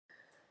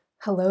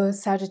Hello,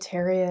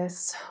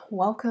 Sagittarius.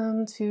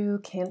 Welcome to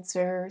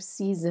Cancer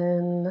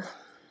season.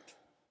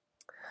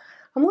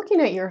 I'm looking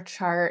at your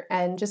chart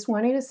and just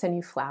wanting to send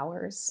you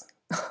flowers.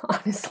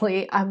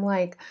 Honestly, I'm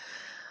like,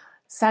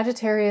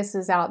 Sagittarius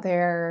is out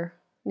there,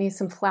 needs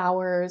some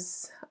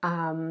flowers,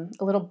 a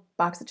little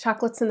box of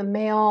chocolates in the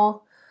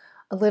mail,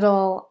 a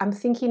little I'm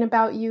thinking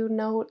about you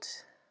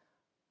note.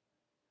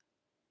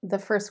 The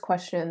first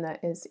question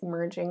that is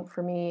emerging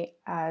for me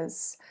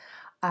as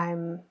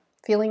I'm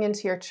feeling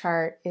into your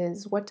chart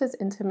is, what does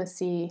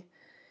intimacy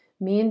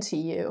mean to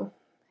you,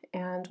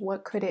 and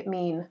what could it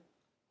mean?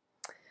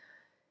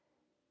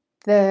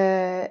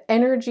 The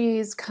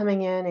energies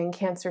coming in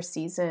Cancer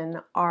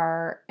season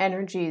are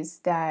energies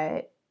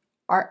that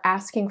are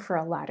asking for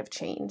a lot of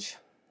change.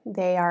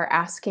 They are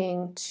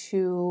asking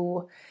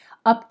to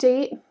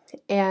update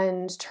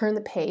and turn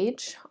the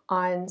page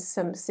on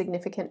some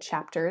significant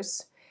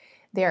chapters.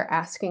 They're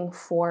asking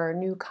for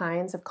new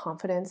kinds of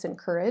confidence and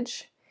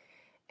courage.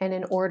 And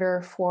in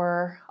order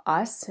for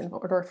us, in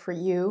order for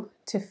you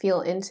to feel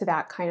into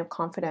that kind of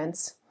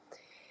confidence,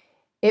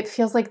 it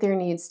feels like there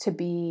needs to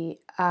be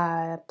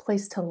a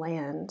place to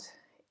land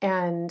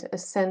and a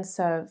sense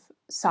of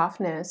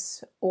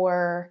softness,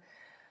 or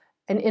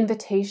an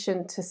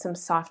invitation to some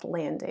soft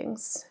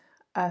landings,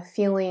 a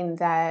feeling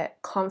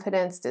that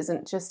confidence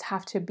doesn't just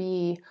have to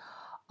be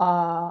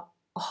a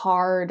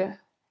hard,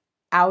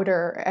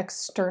 outer,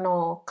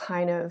 external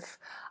kind of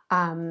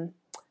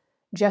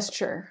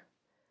gesture,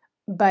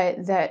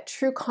 but that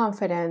true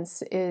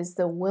confidence is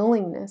the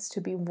willingness to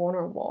be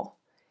vulnerable.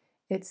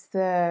 It's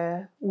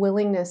the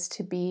willingness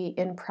to be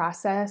in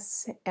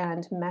process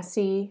and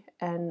messy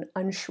and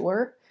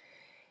unsure.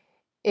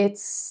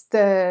 It's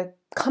the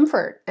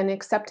comfort and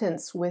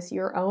acceptance with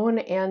your own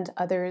and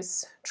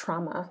others'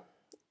 trauma,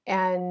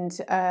 and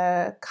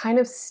a kind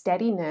of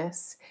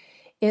steadiness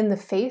in the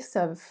face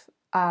of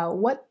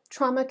what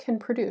trauma can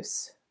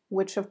produce,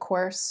 which of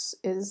course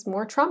is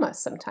more trauma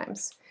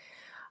sometimes.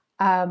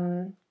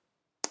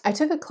 I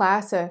took a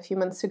class a few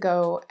months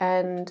ago,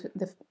 and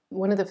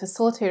one of the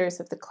facilitators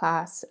of the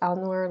class,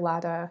 Alnor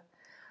Lada,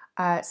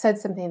 said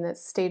something that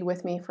stayed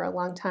with me for a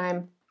long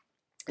time.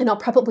 And I'll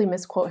probably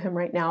misquote him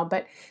right now,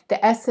 but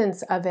the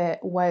essence of it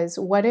was,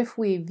 what if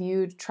we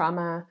viewed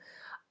trauma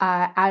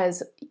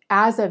as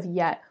of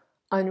yet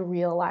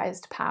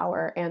unrealized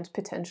power and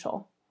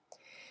potential?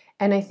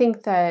 And I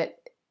think that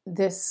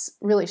this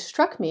really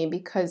struck me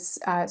because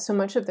so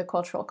much of the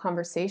cultural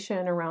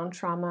conversation around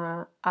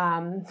trauma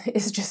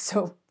is just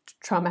so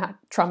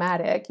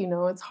traumatic.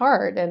 It's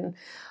hard, and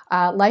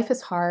life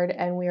is hard,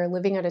 and we are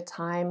living at a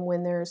time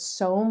when there's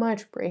so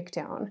much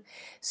breakdown,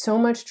 so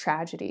much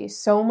tragedy,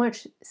 so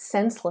much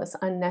senseless,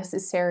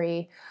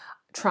 unnecessary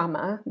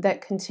trauma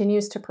that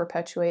continues to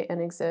perpetuate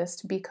and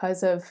exist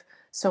because of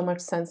so much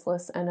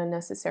senseless and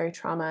unnecessary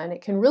trauma. And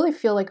it can really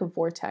feel like a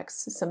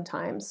vortex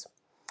sometimes.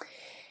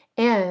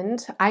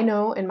 And I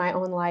know in my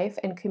own life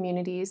and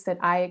communities that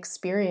I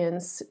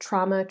experience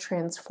trauma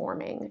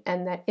transforming,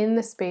 and that in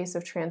the space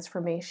of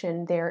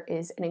transformation, there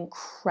is an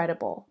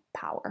incredible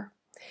power.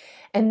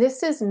 And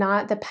this is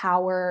not the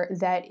power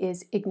that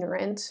is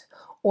ignorant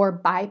or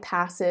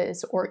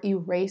bypasses or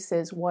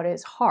erases what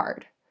is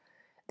hard.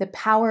 The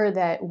power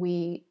that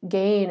we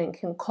gain and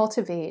can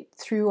cultivate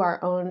through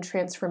our own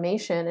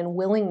transformation and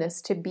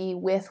willingness to be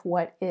with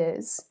what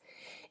is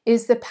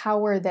the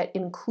power that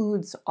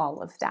includes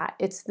all of that.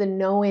 It's the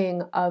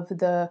knowing of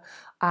the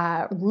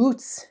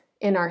roots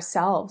in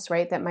ourselves,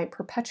 right, that might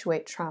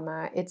perpetuate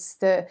trauma. It's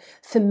the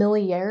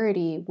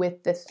familiarity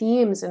with the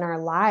themes in our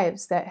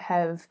lives that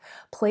have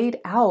played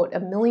out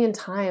a million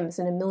times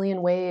in a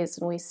million ways,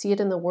 and we see it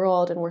in the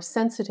world and we're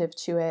sensitive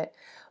to it,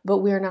 but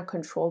we are not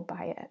controlled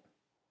by it.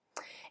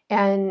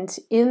 And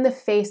in the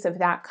face of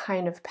that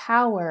kind of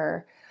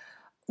power,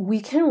 we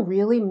can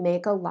really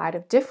make a lot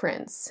of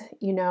difference,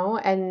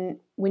 and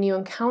when you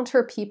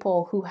encounter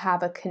people who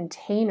have a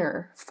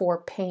container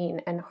for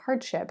pain and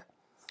hardship,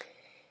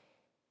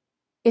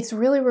 it's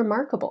really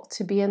remarkable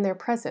to be in their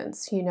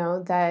presence,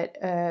 that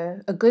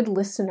a good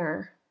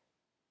listener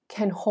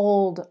can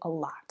hold a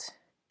lot.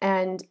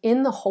 And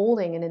in the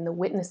holding and in the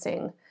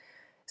witnessing,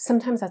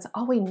 sometimes that's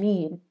all we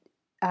need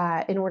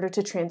in order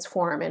to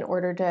transform, in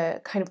order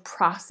to kind of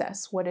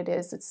process what it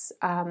is that's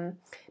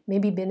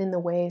maybe been in the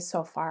way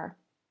so far.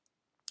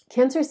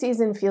 Cancer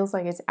season feels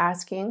like it's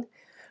asking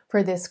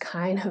for this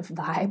kind of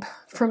vibe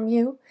from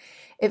you.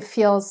 It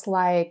feels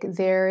like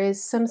there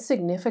is some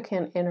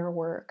significant inner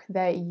work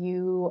that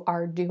you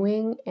are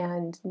doing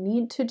and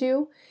need to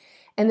do,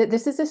 and that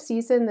this is a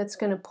season that's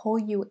going to pull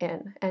you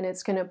in and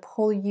it's going to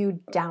pull you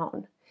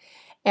down.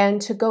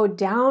 And to go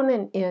down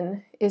and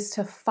in is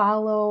to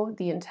follow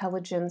the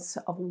intelligence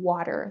of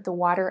water. The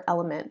water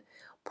element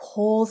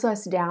pulls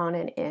us down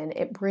and in.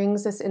 It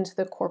brings us into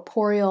the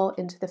corporeal,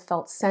 into the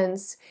felt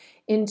sense,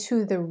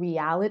 into the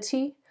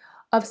reality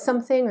of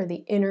something, or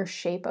the inner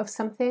shape of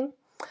something.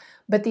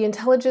 But the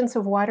intelligence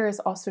of water is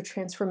also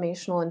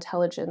transformational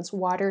intelligence.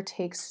 Water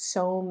takes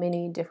so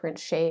many different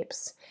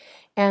shapes.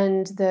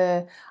 And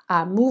the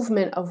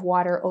movement of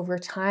water over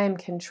time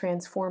can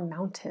transform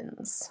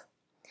mountains.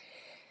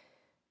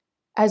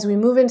 As we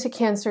move into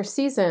Cancer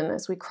season,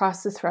 as we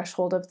cross the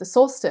threshold of the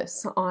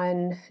solstice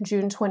on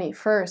June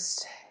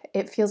 21st,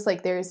 it feels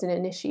like there's an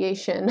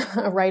initiation,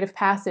 a rite of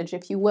passage,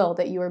 if you will,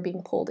 that you are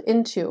being pulled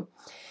into.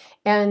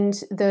 And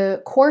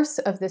the course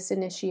of this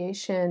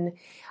initiation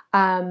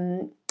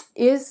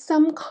is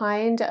some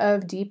kind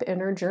of deep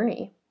inner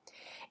journey.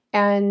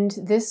 And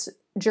this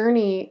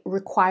journey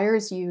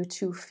requires you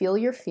to feel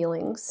your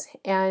feelings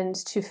and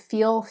to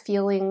feel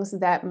feelings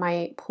that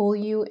might pull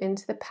you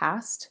into the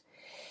past.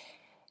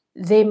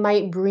 They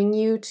might bring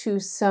you to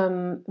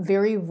some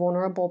very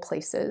vulnerable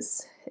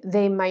places.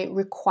 They might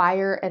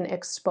require an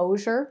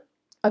exposure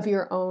of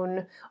your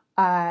own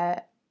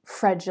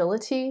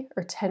fragility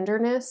or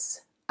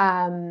tenderness.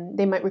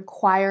 They might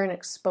require an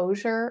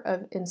exposure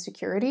of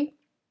insecurity.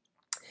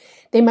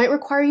 They might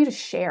require you to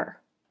share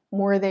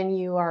more than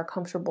you are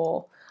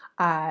comfortable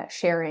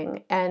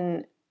sharing.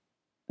 And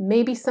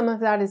maybe some of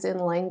that is in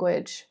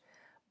language,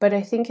 but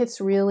I think it's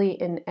really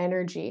in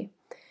energy.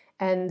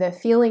 And the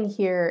feeling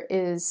here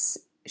is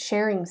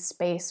sharing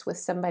space with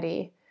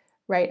somebody,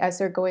 right, as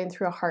they're going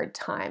through a hard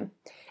time.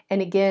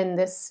 And again,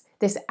 this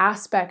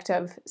aspect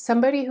of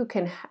somebody who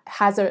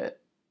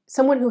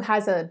someone who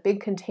has a big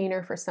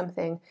container for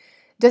something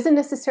doesn't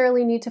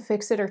necessarily need to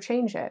fix it or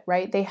change it,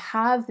 right? They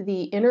have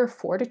the inner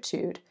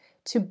fortitude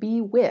to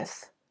be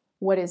with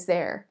what is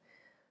there.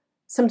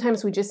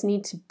 Sometimes we just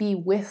need to be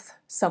with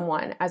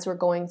someone as we're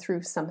going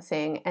through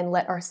something and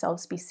let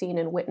ourselves be seen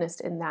and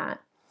witnessed in that.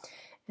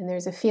 And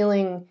there's a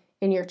feeling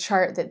in your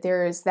chart that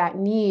there is that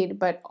need,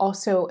 but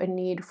also a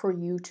need for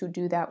you to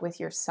do that with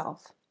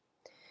yourself.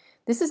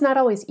 This is not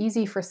always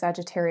easy for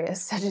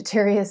Sagittarius.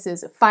 Sagittarius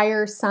is a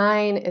fire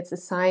sign. It's a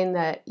sign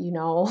that,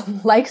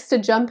 likes to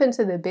jump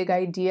into the big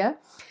idea.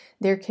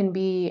 There can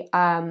be,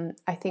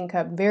 I think,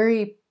 a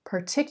very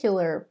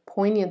particular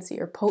poignancy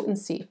or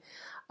potency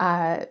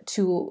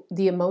to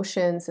the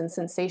emotions and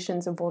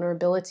sensations of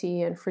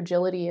vulnerability and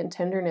fragility and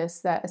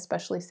tenderness that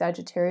especially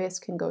Sagittarius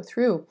can go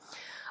through.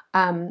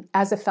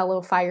 As a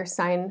fellow fire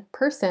sign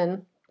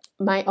person,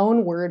 my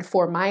own word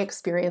for my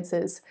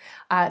experiences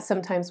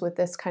sometimes with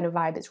this kind of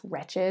vibe is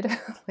wretched.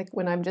 Like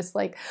when I'm just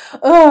like,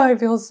 oh, I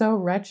feel so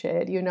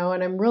wretched, and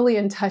I'm really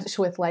in touch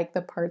with like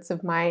the parts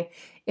of my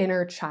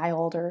inner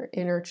child or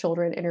inner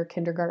children, inner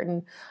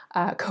kindergarten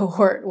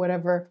cohort,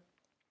 whatever,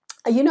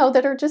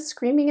 that are just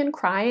screaming and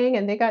crying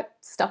and they got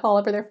stuff all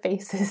over their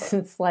faces.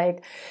 It's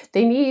like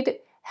they need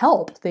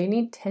help, they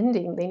need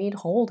tending, they need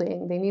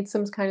holding, they need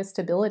some kind of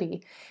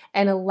stability.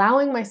 And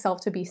allowing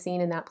myself to be seen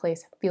in that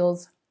place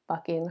feels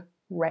fucking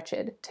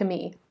wretched to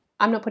me.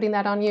 I'm not putting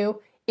that on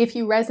you. If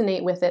you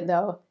resonate with it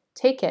though,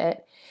 take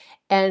it.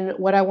 And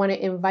what I want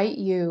to invite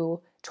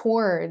you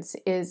towards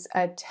is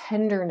a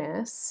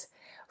tenderness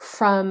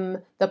from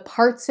the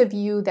parts of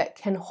you that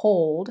can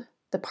hold,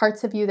 the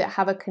parts of you that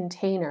have a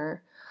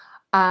container,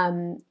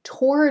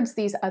 towards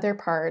these other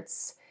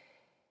parts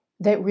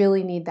that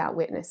really need that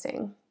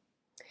witnessing.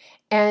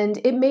 And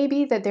it may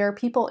be that there are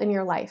people in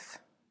your life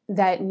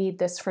that need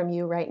this from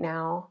you right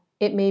now.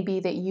 It may be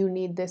that you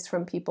need this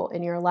from people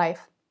in your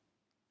life.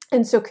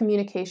 And so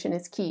communication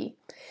is key.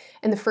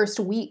 In the first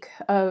week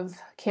of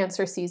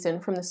Cancer season,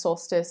 from the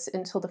solstice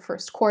until the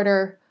first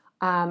quarter,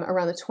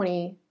 around the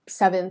 26th,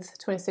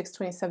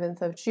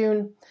 27th of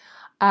June,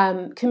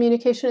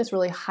 communication is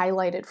really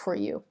highlighted for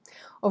you.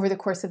 Over the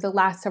course of the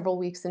last several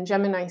weeks in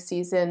Gemini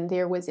season,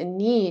 there was a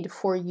need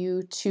for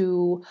you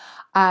to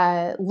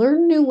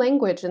learn new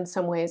language in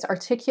some ways,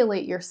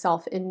 articulate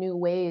yourself in new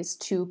ways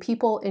to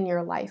people in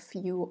your life.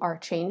 You are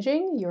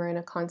changing. You're in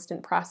a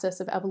constant process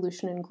of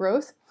evolution and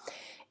growth.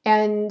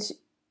 And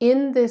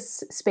in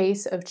this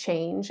space of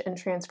change and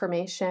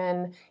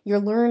transformation, you're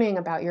learning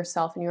about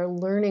yourself and you're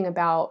learning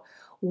about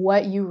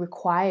what you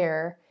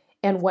require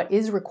and what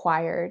is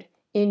required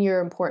in your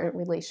important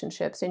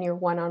relationships, in your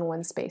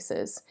one-on-one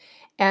spaces.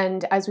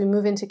 And as we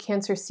move into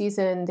Cancer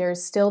season,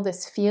 there's still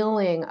this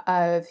feeling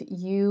of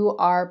you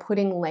are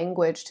putting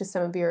language to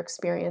some of your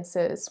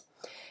experiences.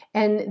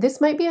 And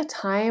this might be a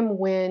time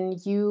when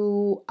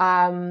you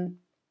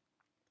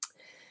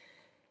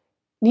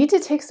need to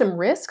take some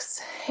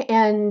risks.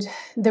 And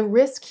the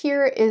risk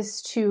here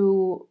is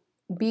to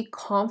be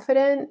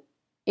confident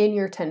in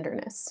your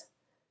tenderness,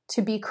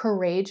 to be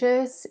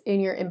courageous in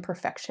your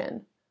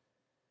imperfection.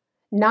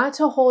 Not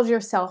to hold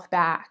yourself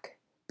back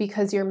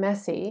because you're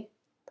messy,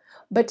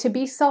 but to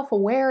be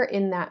self-aware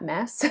in that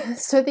mess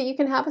so that you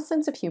can have a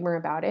sense of humor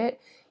about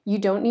it. You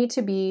don't need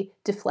to be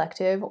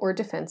deflective or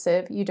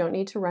defensive. You don't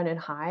need to run and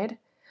hide.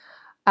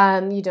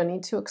 You don't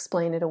need to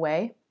explain it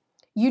away.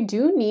 You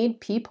do need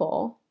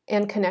people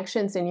and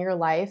connections in your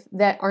life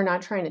that are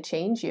not trying to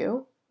change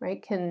you,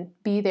 right? Can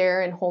be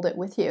there and hold it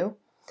with you.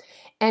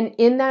 And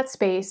in that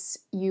space,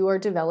 you are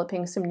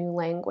developing some new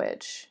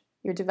language.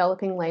 You're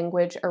developing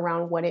language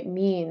around what it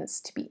means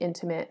to be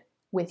intimate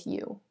with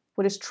you.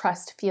 What does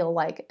trust feel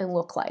like and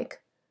look like?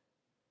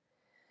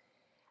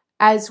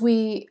 As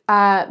we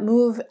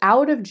move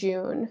out of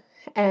June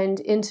and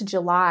into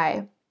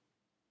July,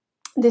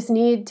 this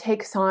need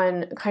takes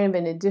on kind of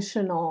an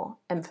additional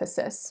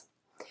emphasis.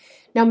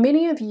 Now,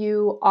 many of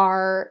you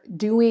are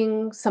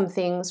doing some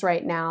things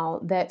right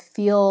now that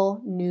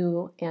feel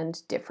new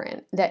and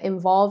different, that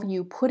involve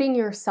you putting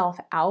yourself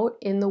out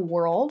in the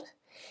world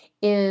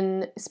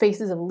in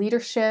spaces of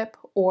leadership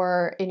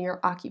or in your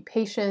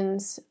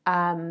occupations,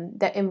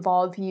 that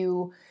involve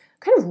you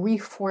kind of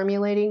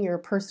reformulating your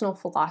personal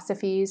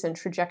philosophies and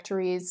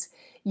trajectories.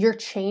 You're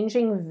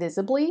changing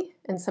visibly,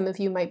 and some of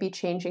you might be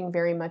changing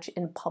very much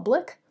in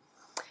public.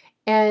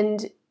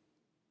 And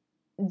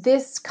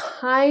this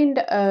kind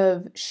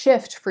of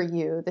shift for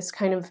you, this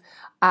kind of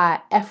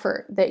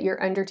effort that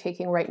you're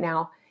undertaking right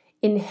now,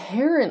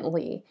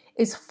 inherently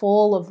is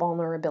full of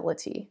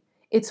vulnerability.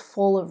 It's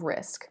full of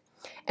risk.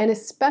 And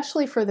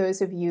especially for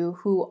those of you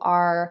who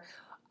are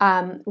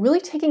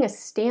really taking a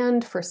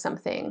stand for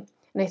something.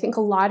 And I think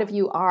a lot of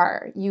you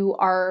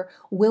are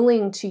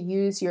willing to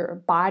use your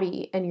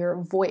body and your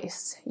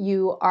voice.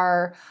 You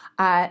are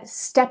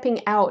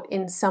stepping out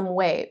in some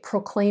way,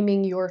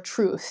 proclaiming your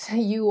truth.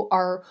 You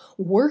are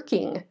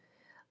working,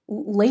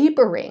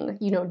 laboring,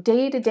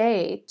 day to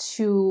day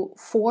to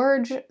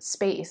forge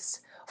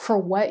space for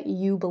what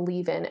you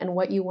believe in and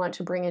what you want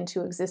to bring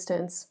into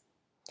existence.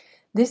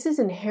 This is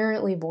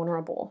inherently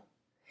vulnerable.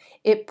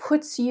 It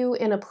puts you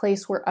in a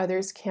place where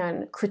others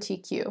can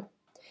critique you.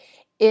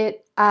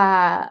 It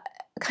kind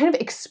of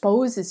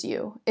exposes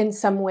you in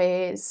some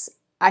ways,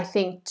 I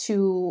think,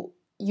 to,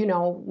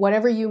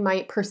 whatever you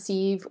might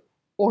perceive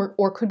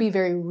or could be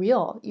very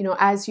real,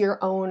 as your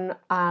own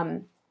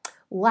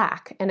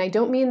lack. And I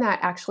don't mean that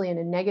actually in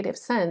a negative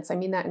sense. I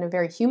mean that in a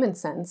very human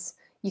sense.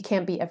 You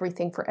can't be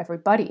everything for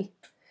everybody.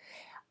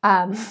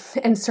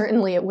 And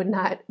certainly it would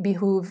not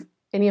behoove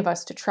any of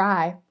us to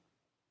try.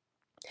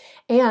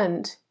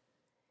 And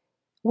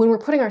when we're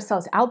putting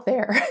ourselves out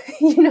there,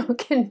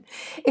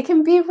 it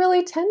can be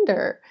really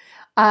tender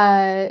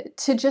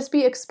to just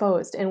be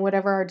exposed in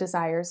whatever our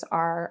desires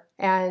are.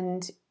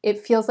 And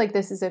it feels like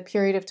this is a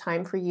period of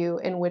time for you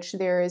in which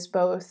there is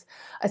both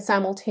a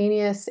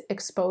simultaneous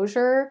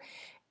exposure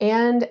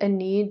and a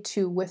need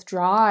to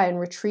withdraw and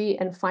retreat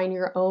and find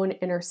your own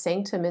inner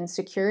sanctum and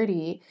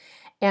security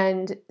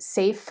and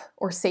safe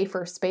or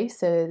safer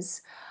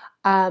spaces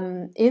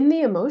in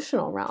the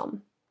emotional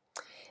realm.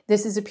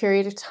 This is a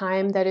period of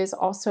time that is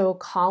also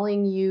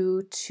calling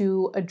you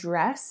to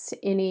address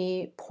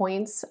any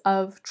points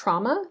of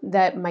trauma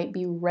that might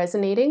be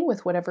resonating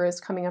with whatever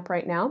is coming up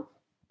right now.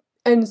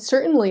 And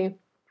certainly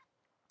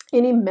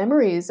any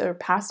memories or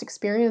past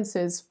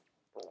experiences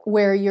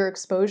where your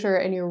exposure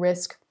and your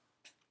risk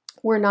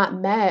were not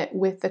met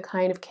with the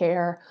kind of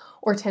care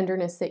or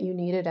tenderness that you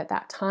needed at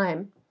that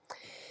time.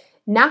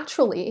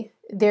 Naturally,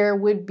 there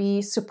would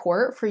be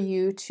support for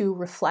you to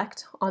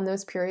reflect on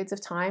those periods of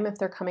time if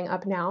they're coming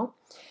up now,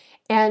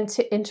 and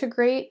to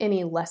integrate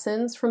any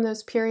lessons from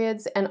those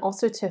periods, and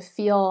also to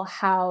feel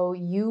how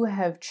you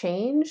have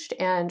changed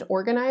and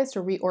organized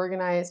or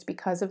reorganized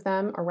because of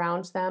them,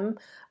 around them,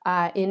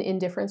 in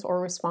indifference or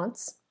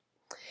response.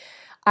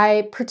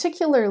 I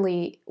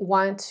particularly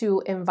want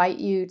to invite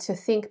you to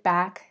think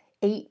back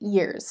 8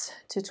 years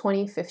to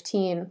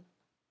 2015,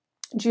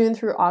 June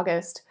through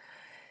August.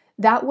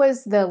 That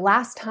was the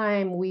last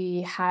time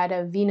we had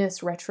a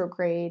Venus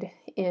retrograde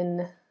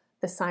in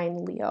the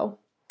sign Leo.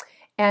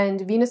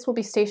 And Venus will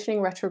be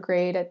stationing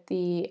retrograde at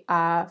the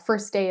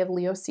first day of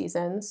Leo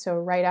season, so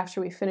right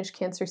after we finish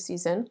Cancer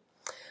season.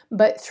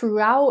 But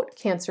throughout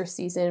Cancer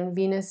season,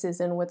 Venus is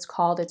in what's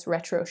called its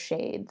retro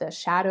shade, the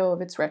shadow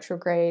of its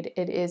retrograde.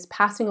 It is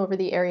passing over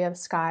the area of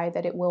sky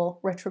that it will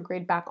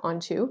retrograde back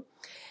onto.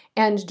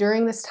 And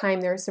during this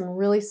time, there are some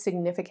really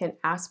significant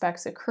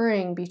aspects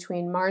occurring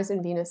between Mars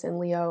and Venus in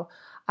Leo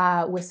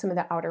with some of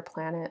the outer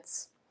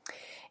planets.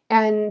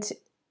 And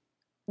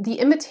the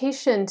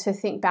invitation to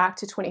think back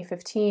to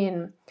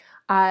 2015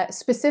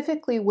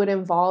 specifically would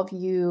involve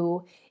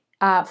you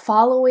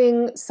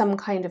following some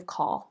kind of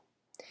call,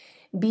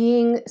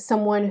 being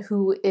someone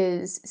who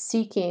is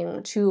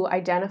seeking to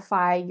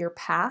identify your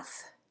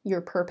path,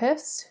 your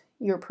purpose,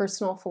 your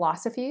personal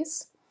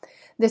philosophies.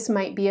 This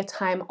might be a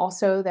time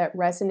also that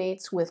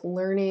resonates with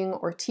learning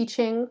or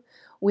teaching,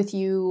 with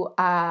you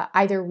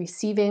either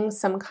receiving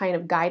some kind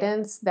of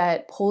guidance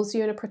that pulls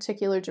you in a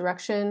particular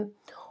direction,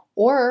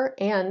 or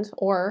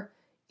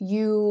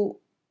you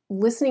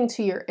listening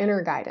to your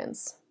inner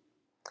guidance.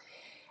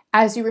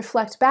 As you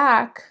reflect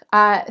back,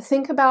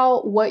 think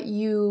about what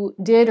you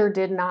did or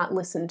did not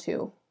listen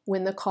to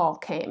when the call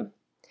came.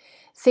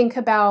 Think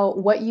about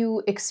what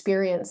you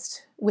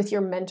experienced with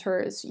your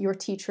mentors, your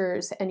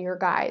teachers, and your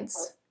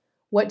guides.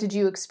 What did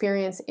you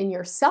experience in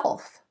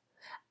yourself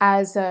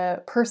as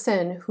a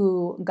person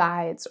who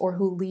guides or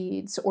who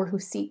leads or who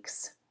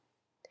seeks?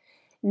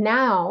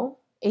 Now,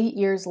 8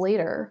 years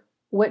later,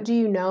 what do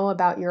you know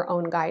about your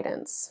own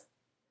guidance?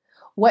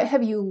 What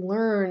have you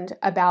learned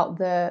about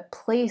the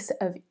place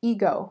of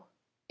ego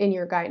in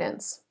your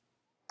guidance?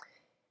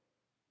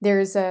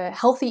 There's a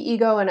healthy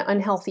ego and an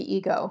unhealthy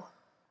ego.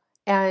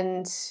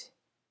 And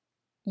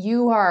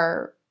you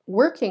are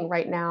working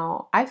right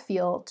now, I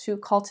feel, to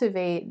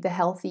cultivate the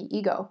healthy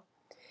ego.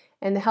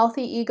 And the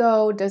healthy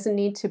ego doesn't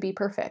need to be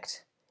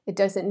perfect. It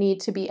doesn't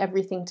need to be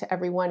everything to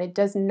everyone. It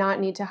does not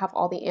need to have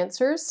all the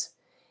answers.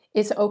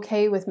 It's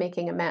okay with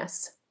making a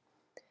mess.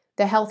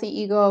 The healthy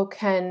ego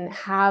can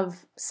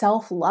have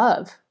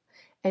self-love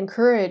and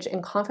courage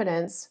and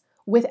confidence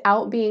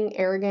without being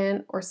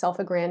arrogant or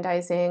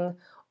self-aggrandizing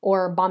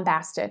or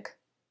bombastic,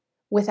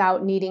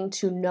 without needing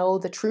to know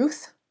the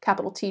truth,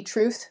 capital T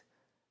truth,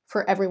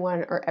 for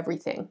everyone or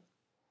everything.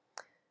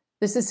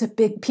 This is a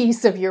big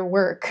piece of your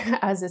work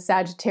as a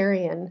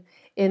Sagittarian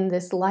in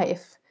this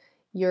life.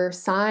 Your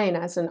sign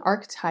as an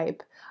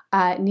archetype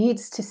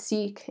needs to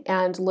seek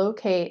and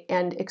locate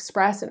and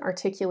express and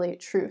articulate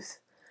truth.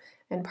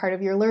 And part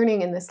of your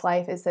learning in this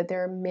life is that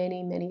there are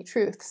many, many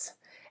truths.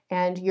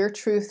 And your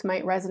truth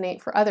might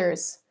resonate for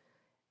others,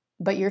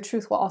 but your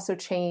truth will also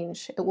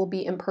change. It will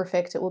be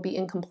imperfect. It will be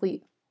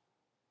incomplete.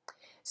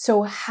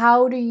 So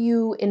how do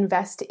you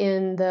invest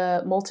in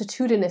the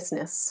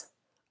multitudinousness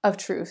of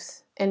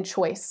truth and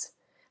choice?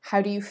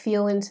 How do you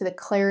feel into the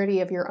clarity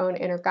of your own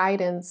inner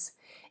guidance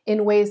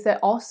in ways that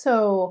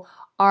also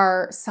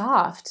are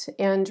soft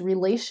and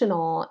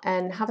relational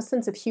and have a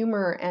sense of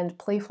humor and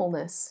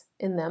playfulness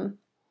in them?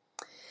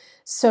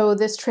 So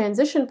this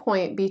transition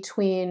point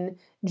between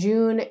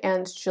June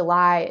and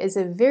July is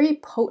a very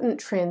potent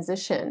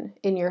transition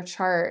in your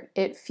chart.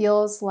 It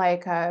feels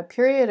like a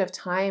period of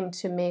time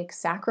to make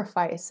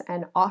sacrifice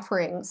and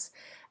offerings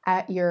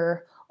at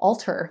your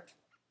altar.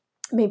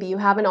 Maybe you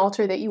have an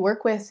altar that you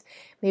work with.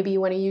 Maybe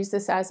you want to use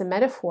this as a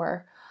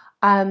metaphor.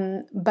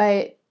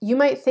 But you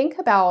might think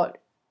about,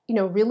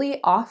 really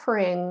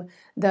offering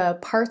the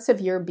parts of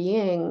your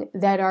being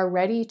that are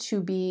ready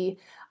to be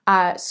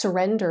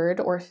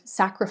surrendered or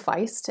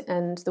sacrificed.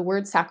 And the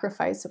word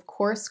sacrifice, of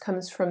course,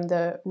 comes from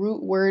the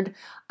root word,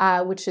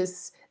 which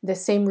is the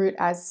same root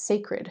as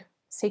sacred,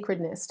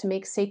 sacredness. To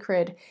make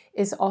sacred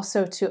is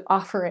also to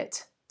offer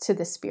it to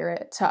the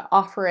spirit, to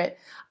offer it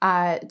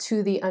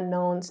to the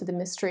unknown, to the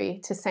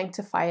mystery, to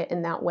sanctify it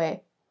in that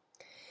way.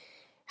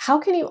 How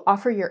can you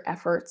offer your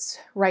efforts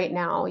right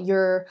now,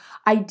 your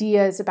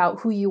ideas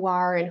about who you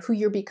are and who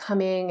you're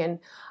becoming, and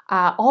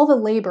all the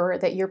labor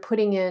that you're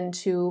putting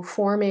into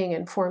forming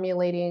and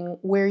formulating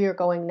where you're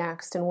going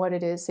next and what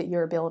it is that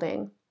you're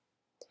building?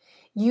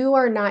 You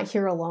are not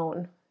here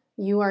alone.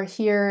 You are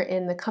here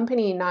in the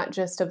company not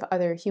just of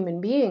other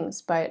human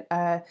beings, but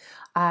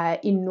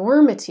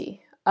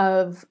enormity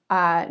of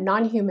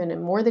non-human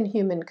and more than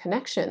human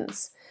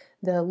connections,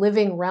 the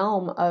living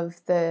realm of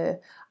the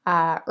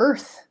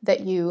earth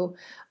that you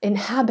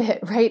inhabit,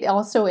 right,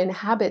 also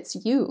inhabits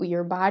you.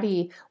 Your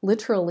body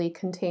literally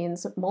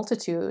contains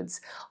multitudes,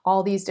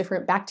 all these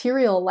different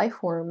bacterial life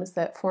forms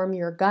that form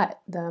your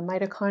gut, the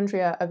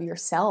mitochondria of your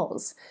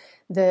cells,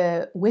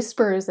 the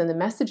whispers and the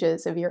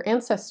messages of your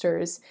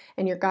ancestors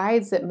and your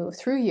guides that move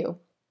through you.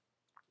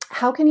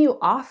 How can you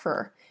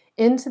offer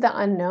into the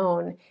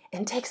unknown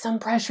and take some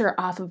pressure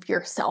off of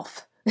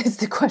yourself? Is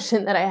the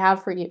question that I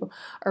have for you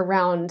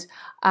around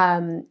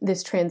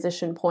this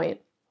transition point.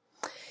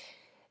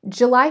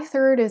 July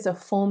 3rd is a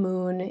full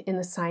moon in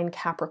the sign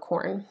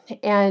Capricorn.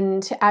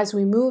 And as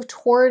we move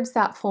towards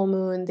that full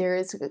moon, there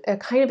is a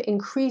kind of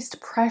increased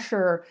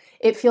pressure,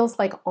 it feels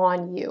like,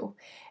 on you.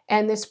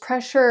 And this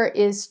pressure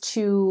is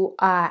to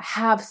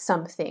have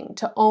something,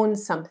 to own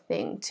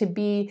something, to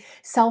be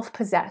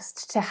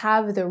self-possessed, to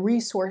have the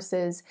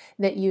resources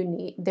that you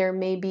need. There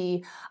may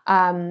be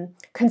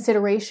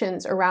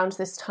considerations around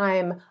this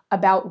time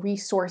about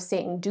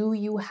resourcing. Do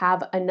you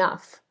have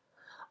enough?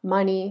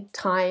 Money,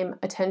 time,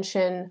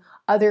 attention,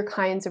 other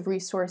kinds of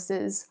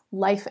resources,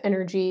 life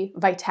energy,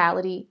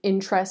 vitality,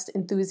 interest,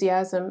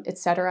 enthusiasm,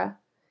 etc.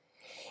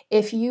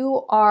 If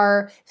you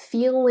are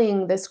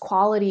feeling this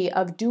quality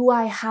of, do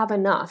I have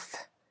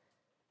enough,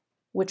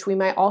 which we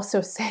might also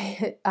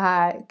say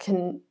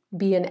can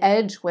be an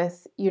edge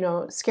with,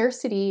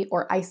 scarcity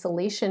or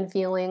isolation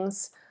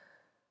feelings.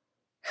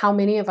 How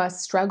many of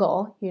us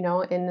struggle,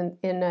 in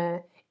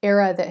an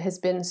era that has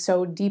been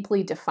so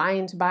deeply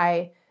defined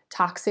by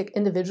toxic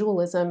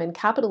individualism and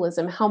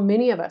capitalism? How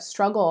many of us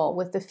struggle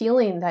with the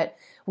feeling that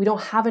we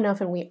don't have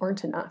enough and we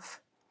aren't enough?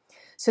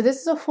 So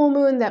this is a full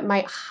moon that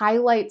might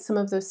highlight some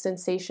of those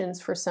sensations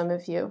for some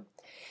of you.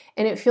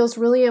 And it feels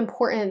really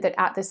important that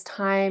at this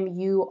time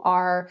you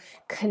are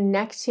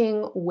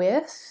connecting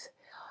with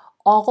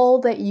all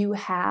that you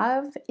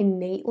have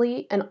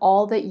innately and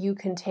all that you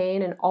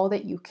contain and all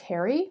that you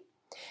carry.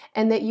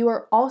 And that you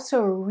are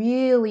also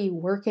really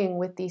working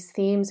with these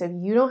themes of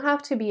you don't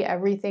have to be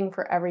everything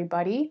for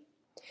everybody.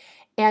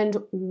 And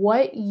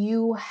what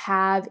you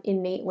have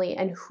innately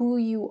and who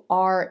you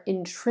are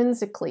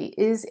intrinsically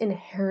is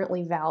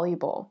inherently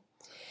valuable.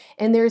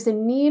 And there's a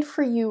need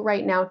for you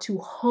right now to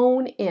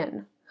hone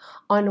in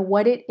on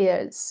what it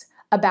is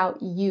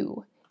about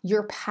you,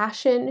 your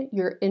passion,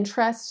 your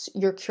interests,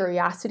 your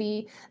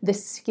curiosity, the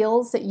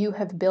skills that you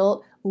have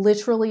built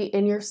literally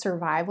in your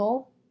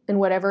survival and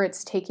whatever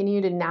it's taken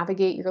you to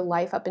navigate your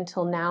life up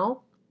until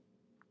now.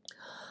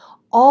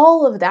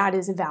 All of that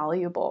is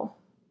valuable.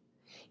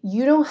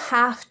 You don't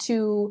have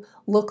to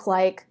look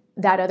like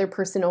that other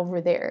person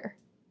over there.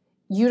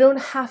 You don't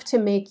have to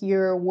make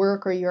your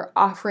work or your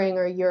offering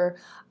or your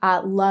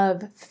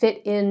love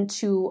fit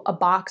into a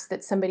box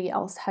that somebody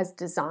else has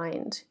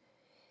designed.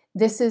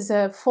 This is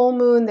a full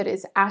moon that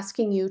is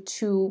asking you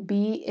to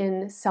be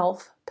in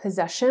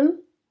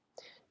self-possession,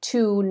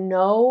 to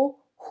know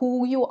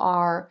who you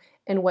are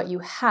and what you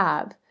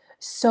have,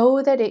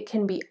 so that it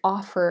can be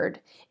offered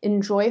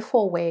in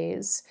joyful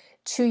ways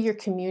to your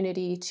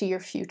community, to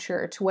your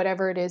future, to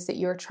whatever it is that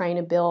you're trying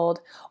to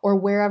build, or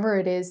wherever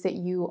it is that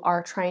you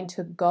are trying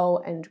to go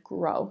and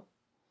grow.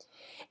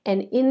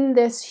 And in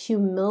this,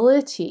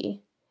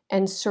 humility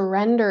and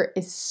surrender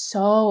is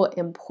so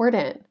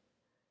important.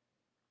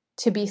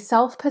 To be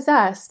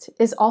self-possessed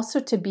is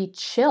also to be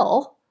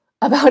chill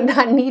about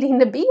not needing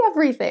to be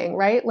everything,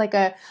 right? Like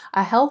a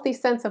healthy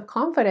sense of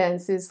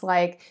confidence is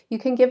like you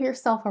can give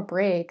yourself a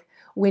break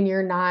when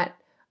you're not,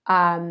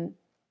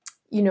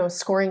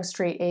 scoring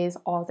straight A's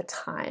all the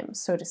time,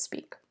 so to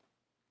speak.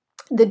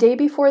 The day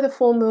before the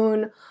full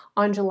moon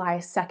on July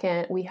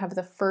 2nd, we have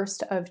the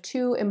first of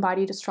 2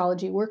 embodied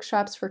astrology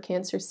workshops for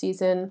Cancer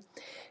season.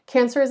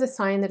 Cancer is a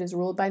sign that is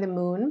ruled by the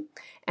moon,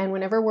 and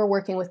whenever we're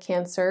working with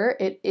Cancer,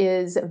 it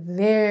is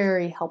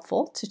very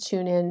helpful to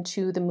tune in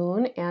to the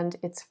moon and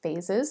its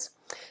phases.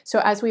 So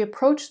as we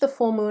approach the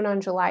full moon on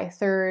July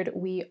 3rd,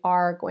 we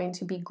are going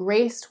to be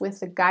graced with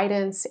the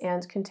guidance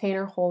and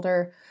container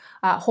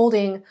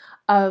holding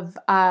of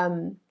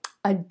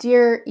a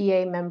dear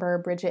EA member,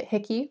 Bridget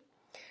Hickey.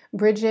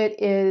 Bridget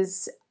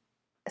is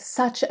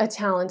such a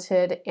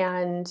talented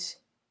and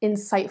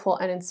insightful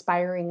and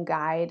inspiring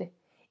guide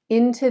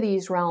into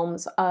these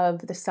realms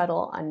of the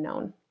subtle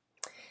unknown.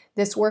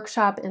 This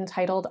workshop,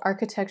 entitled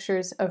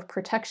Architectures of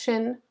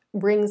Protection,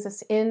 brings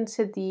us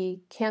into the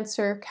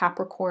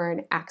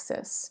Cancer-Capricorn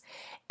axis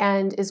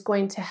and is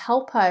going to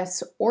help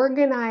us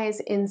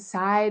organize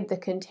inside the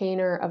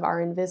container of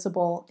our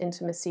invisible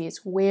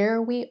intimacies,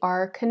 where we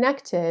are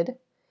connected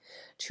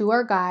to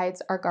our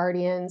guides, our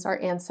guardians, our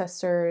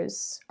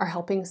ancestors, our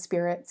helping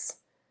spirits,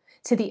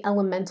 to the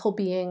elemental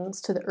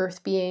beings, to the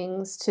earth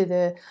beings, to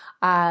the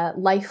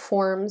life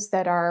forms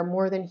that are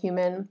more than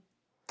human,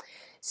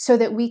 so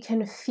that we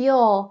can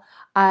feel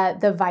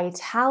the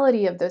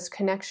vitality of those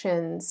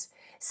connections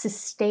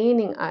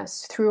sustaining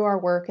us through our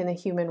work in the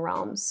human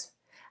realms,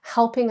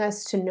 helping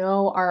us to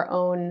know our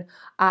own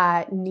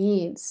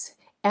needs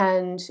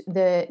and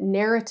the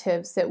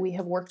narratives that we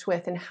have worked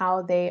with and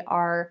how they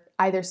are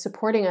either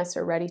supporting us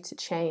or ready to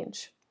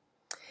change.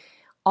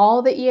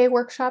 All the EA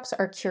workshops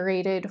are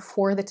curated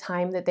for the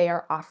time that they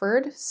are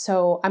offered,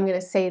 so I'm going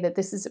to say that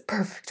this is a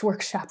perfect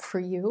workshop for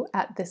you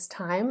at this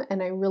time,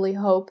 and I really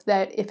hope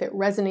that if it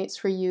resonates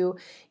for you,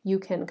 you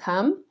can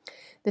come.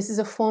 This is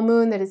a full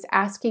moon that is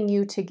asking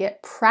you to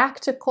get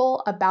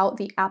practical about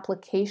the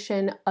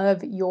application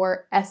of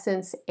your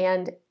essence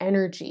and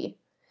energy.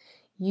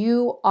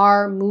 You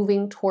are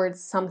moving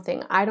towards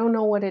something. I don't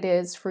know what it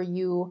is for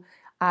you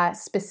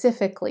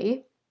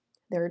specifically.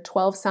 There are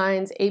 12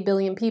 signs, 8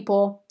 billion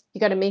people. You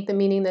got to make the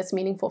meaning that's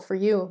meaningful for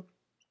you.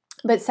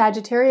 But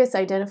Sagittarius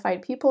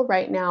identified people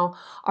right now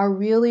are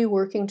really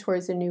working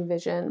towards a new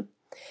vision.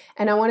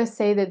 And I want to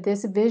say that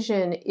this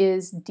vision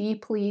is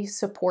deeply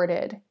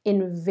supported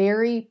in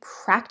very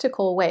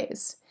practical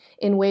ways,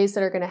 in ways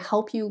that are going to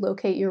help you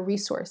locate your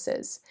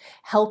resources,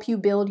 help you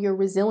build your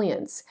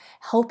resilience,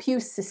 help you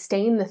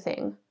sustain the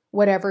thing,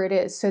 whatever it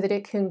is, so that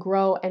it can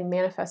grow and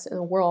manifest in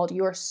the world.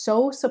 You are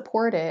so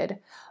supported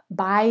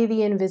by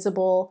the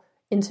invisible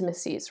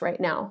intimacies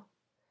right now.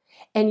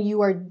 And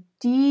you are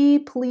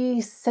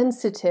deeply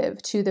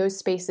sensitive to those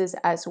spaces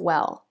as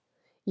well.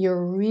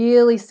 You're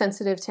really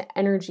sensitive to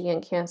energy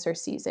in Cancer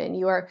season.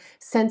 You are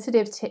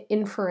sensitive to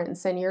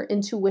inference and your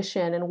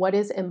intuition and what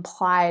is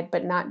implied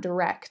but not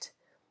direct.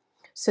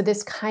 So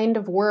this kind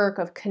of work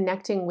of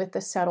connecting with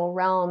the subtle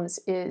realms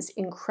is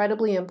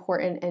incredibly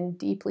important and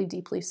deeply,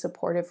 deeply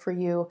supportive for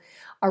you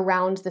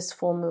around this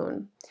full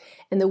moon.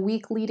 And the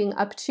week leading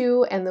up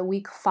to and the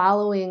week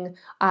following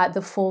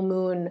the full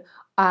moon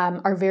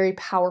are very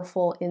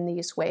powerful in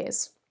these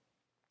ways.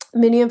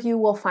 Many of you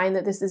will find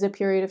that this is a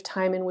period of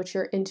time in which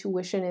your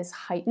intuition is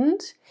heightened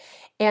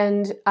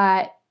and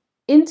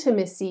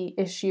intimacy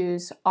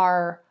issues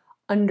are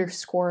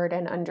underscored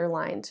and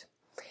underlined.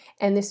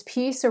 And this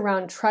piece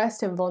around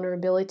trust and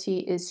vulnerability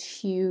is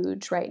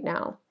huge right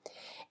now.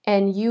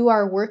 And you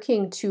are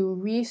working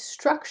to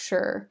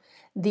restructure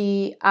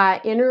the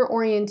inner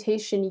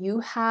orientation you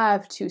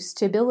have to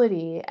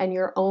stability and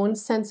your own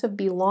sense of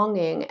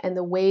belonging, and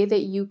the way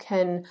that you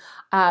can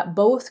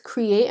both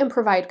create and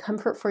provide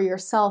comfort for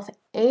yourself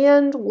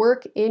and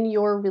work in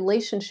your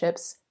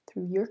relationships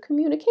through your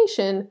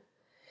communication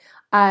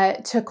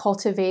to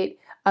cultivate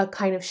a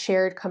kind of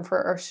shared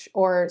comfort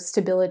or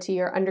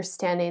stability or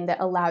understanding that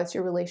allows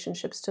your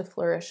relationships to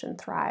flourish and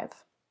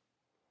thrive.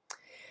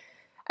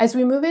 As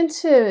we move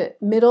into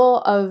middle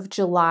of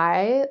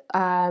July,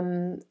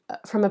 from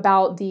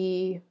about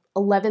the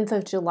 11th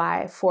of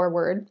July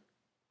forward,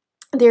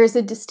 there's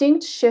a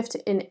distinct shift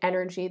in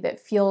energy that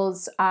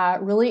feels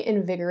really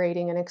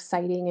invigorating and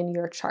exciting in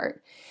your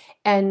chart.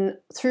 And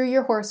through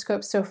your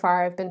horoscope so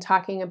far, I've been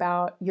talking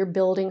about you're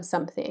building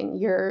something,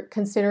 you're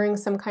considering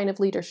some kind of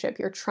leadership,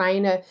 you're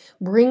trying to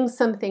bring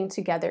something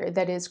together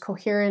that is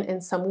coherent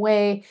in some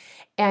way,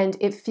 and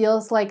it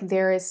feels like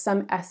there is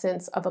some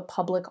essence of a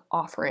public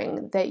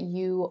offering that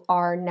you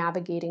are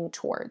navigating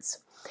towards.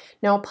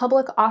 Now, a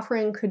public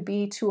offering could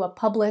be to a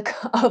public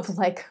of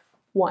like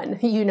one,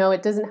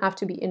 it doesn't have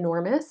to be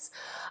enormous,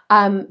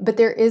 but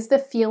there is the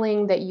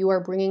feeling that you are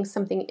bringing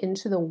something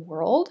into the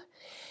world.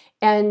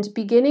 And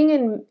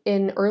beginning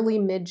in early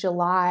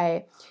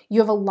mid-July,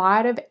 you have a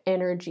lot of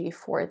energy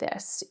for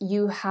this.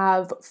 You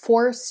have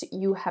force,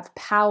 you have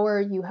power,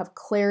 you have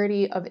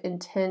clarity of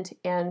intent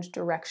and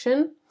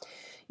direction.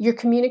 Your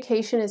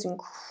communication is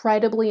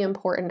incredibly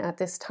important at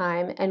this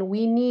time, and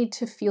we need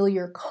to feel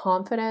your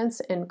confidence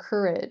and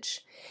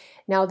courage.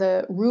 Now,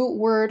 the root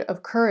word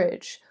of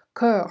courage,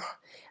 cœur,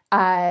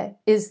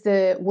 is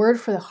the word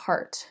for the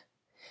heart.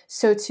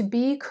 So to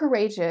be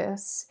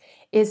courageous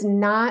is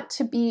not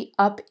to be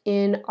up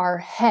in our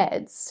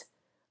heads,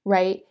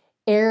 right?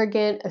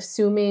 Arrogant,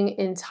 assuming,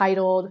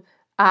 entitled,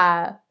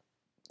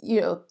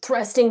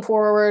 thrusting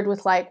forward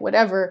with like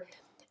whatever.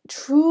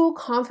 True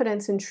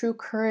confidence and true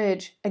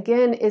courage,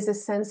 again, is a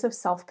sense of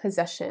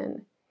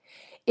self-possession.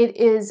 It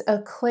is a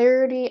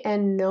clarity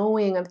and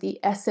knowing of the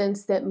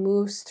essence that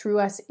moves through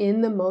us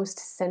in the most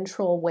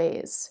central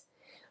ways.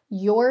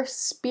 Your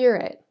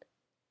spirit,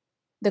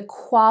 the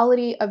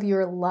quality of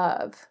your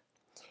love,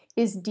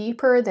 is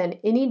deeper than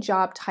any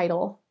job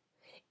title.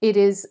 It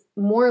is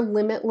more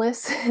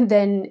limitless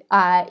than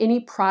any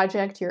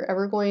project you're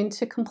ever going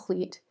to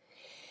complete.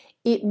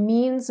 It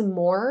means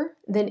more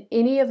than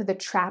any of the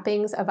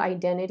trappings of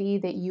identity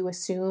that you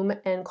assume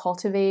and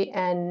cultivate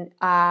and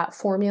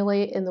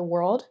formulate in the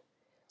world.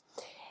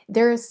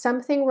 There is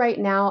something right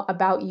now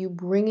about you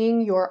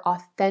bringing your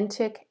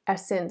authentic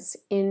essence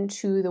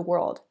into the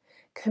world,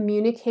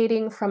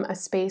 communicating from a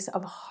space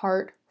of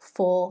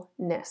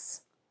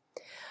heartfulness.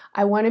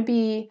 I want to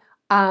be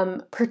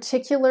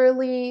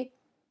particularly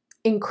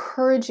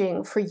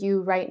encouraging for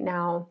you right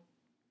now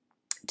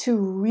to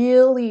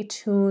really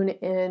tune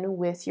in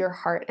with your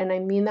heart. And I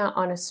mean that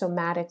on a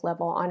somatic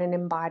level, on an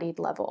embodied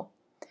level.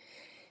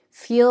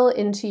 Feel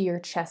into your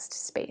chest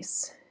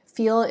space.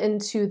 Feel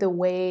into the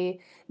way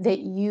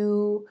that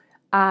you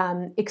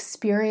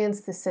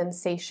experience the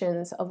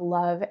sensations of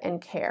love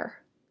and care.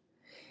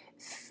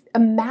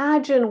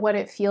 Imagine what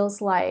it feels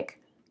like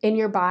in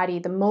your body,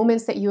 the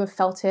moments that you have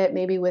felt it,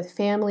 maybe with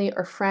family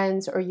or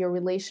friends or your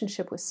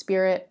relationship with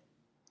spirit.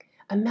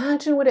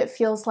 Imagine what it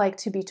feels like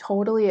to be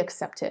totally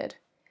accepted.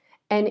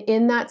 And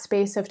in that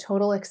space of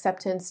total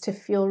acceptance, to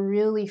feel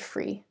really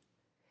free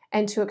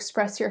and to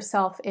express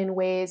yourself in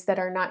ways that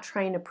are not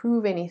trying to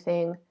prove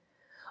anything,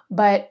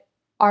 but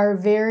are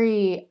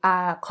very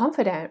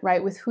confident,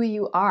 right, with who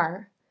you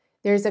are.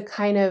 There's a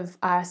kind of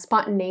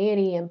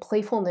spontaneity and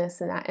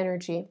playfulness in that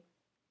energy.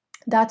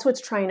 That's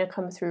what's trying to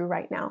come through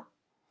right now.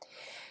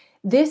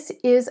 This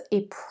is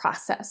a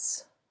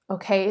process,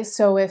 okay?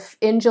 So if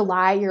in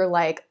July you're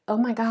like, oh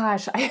my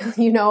gosh, I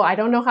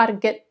don't know how to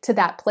get to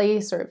that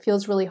place, or it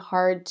feels really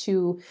hard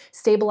to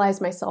stabilize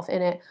myself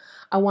in it,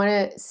 I want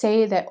to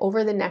say that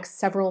over the next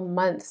several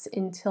months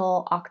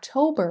until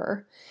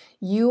October,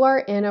 you are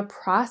in a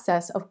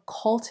process of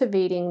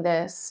cultivating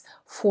this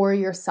for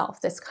yourself,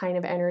 this kind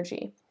of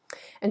energy.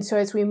 And so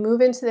as we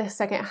move into the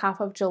second half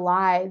of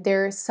July,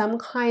 there's some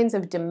kinds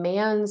of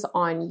demands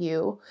on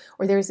you,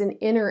 or there's an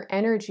inner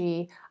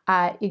energy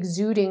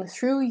exuding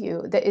through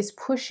you that is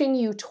pushing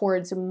you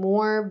towards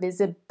more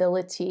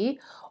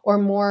visibility or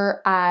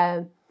more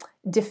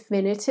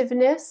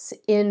definitiveness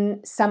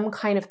in some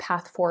kind of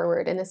path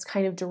forward, in this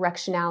kind of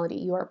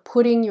directionality. You are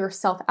putting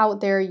yourself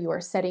out there, you are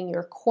setting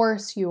your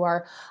course, you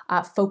are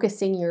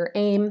focusing your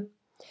aim,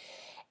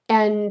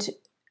 and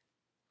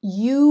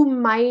you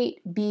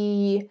might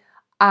be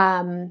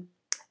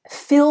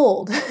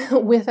filled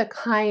with a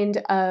kind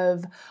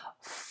of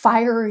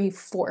fiery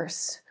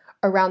force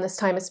around this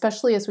time,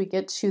 especially as we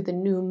get to the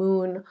new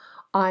moon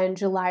on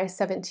July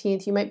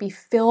 17th. You might be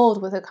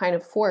filled with a kind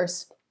of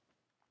force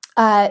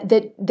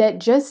that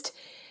just,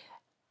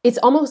 it's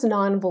almost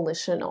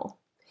non-volitional.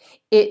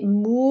 It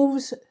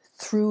moves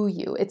through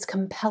you. It's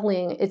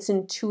compelling. It's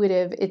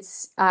intuitive.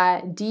 It's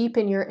deep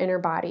in your inner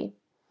body.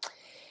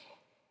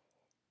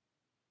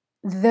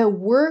 The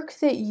work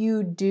that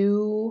you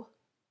do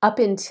up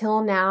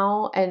until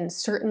now, and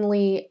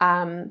certainly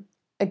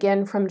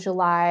again from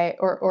July,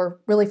 or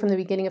really from the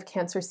beginning of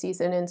Cancer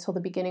season until the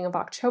beginning of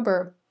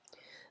October,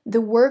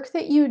 the work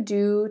that you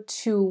do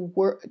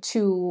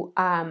to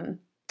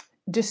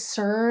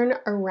discern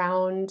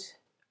around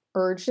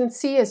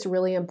urgency is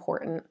really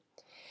important.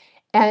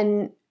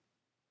 And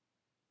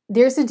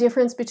there's a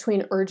difference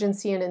between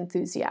urgency and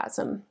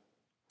enthusiasm.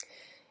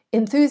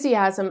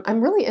 Enthusiasm,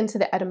 I'm really into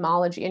the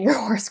etymology in your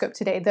horoscope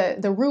today.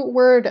 The root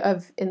word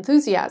of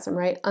enthusiasm,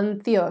 right,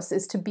 antheos,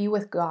 is to be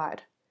with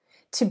God,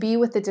 to be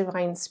with the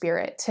divine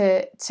spirit,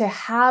 to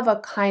have a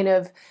kind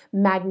of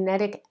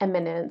magnetic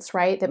eminence,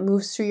 right, that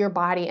moves through your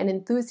body. And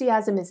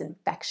enthusiasm is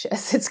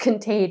infectious, it's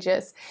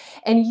contagious.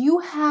 And you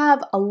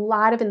have a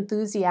lot of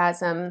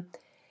enthusiasm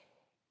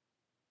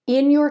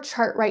in your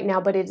chart right now,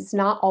 but it is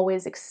not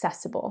always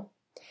accessible.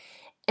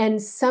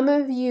 And some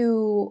of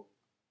you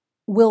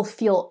will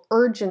feel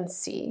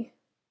urgency,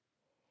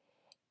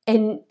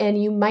 and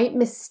you might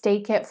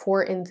mistake it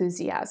for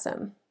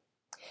enthusiasm.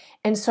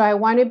 And so I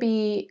want to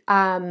be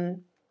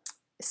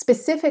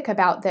specific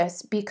about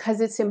this,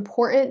 because it's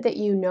important that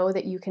you know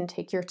that you can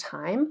take your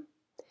time.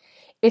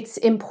 It's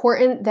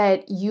important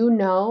that you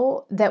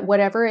know that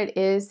whatever it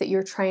is that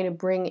you're trying to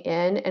bring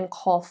in and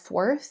call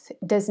forth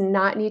does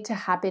not need to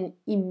happen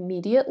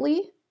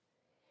immediately,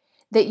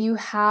 that you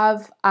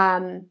have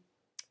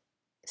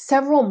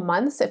several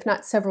months, if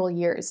not several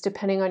years,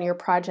 depending on your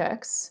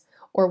projects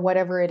or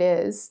whatever it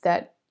is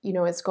that,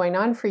 is going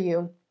on for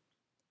you.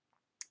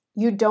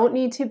 You don't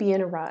need to be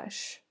in a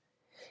rush.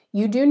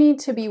 You do need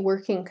to be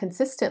working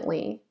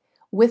consistently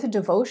with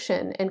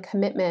devotion and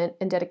commitment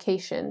and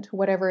dedication to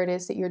whatever it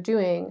is that you're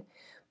doing,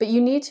 but you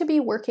need to be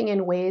working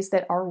in ways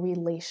that are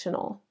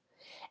relational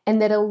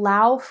and that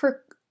allow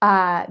for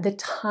the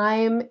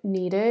time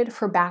needed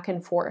for back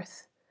and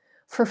forth,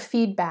 for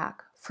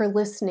feedback, for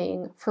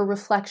listening, for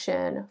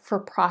reflection, for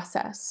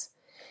process.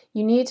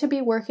 You need to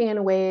be working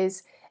in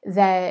ways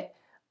that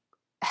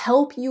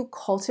help you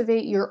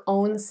cultivate your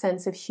own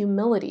sense of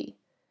humility.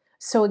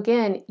 So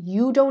again,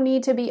 you don't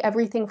need to be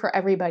everything for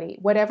everybody.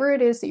 Whatever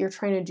it is that you're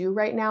trying to do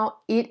right now,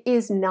 it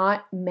is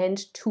not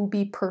meant to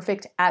be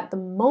perfect at the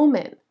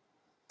moment.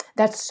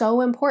 That's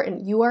so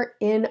important. You are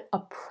in a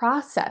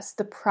process.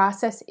 The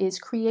process is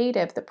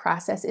creative. The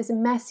process is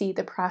messy.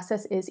 The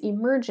process is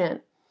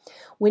emergent.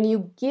 When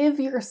you give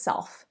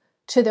yourself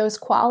to those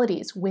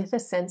qualities with a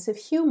sense of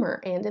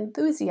humor and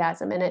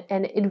enthusiasm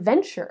and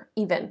adventure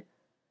even,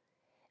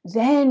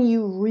 then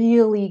you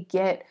really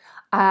get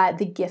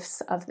the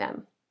gifts of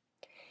them.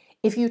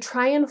 If you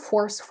try and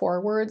force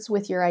forwards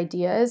with your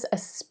ideas,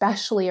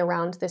 especially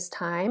around this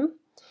time,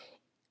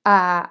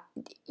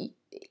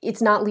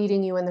 it's not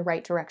leading you in the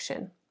right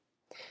direction.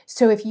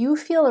 So if you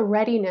feel a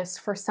readiness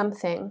for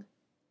something,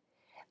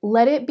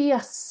 let it be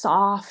a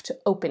soft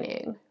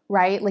opening,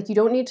 right? Like you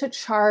don't need to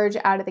charge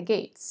out of the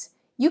gates.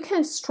 You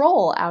can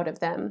stroll out of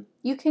them.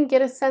 You can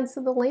get a sense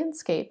of the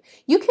landscape.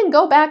 You can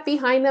go back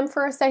behind them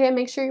for a second,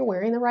 make sure you're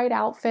wearing the right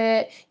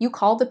outfit. You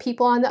call the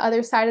people on the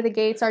other side of the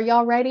gates. Are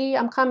y'all ready?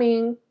 I'm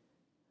coming.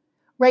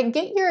 Right?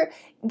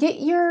 Get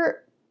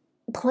your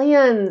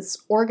plans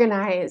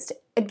organized.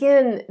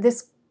 Again,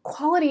 this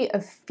quality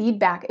of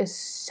feedback is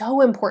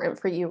so important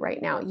for you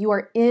right now. You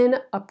are in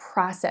a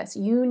process.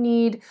 You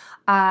need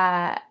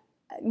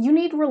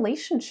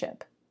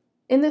relationship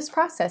in this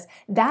process.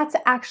 That's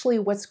actually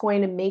what's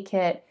going to make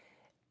it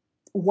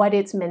what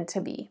it's meant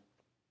to be.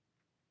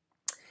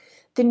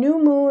 The new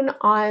moon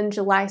on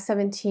July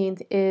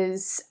 17th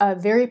is a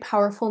very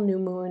powerful new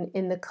moon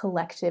in the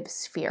collective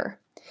sphere.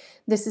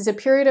 This is a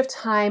period of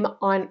time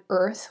on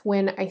Earth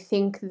when I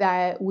think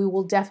that we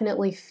will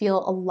definitely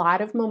feel a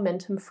lot of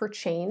momentum for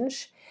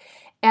change.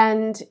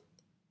 And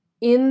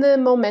in the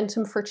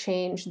momentum for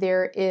change,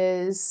 there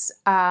is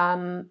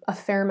a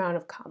fair amount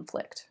of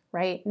conflict,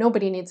 right?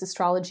 Nobody needs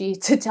astrology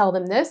to tell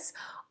them this.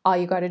 All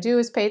you got to do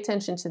is pay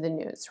attention to the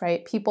news,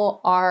 right?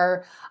 People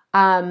are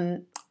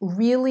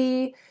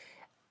really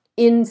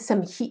in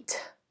some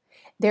heat.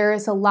 There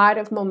is a lot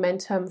of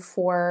momentum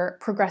for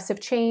progressive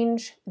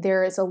change.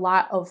 There is a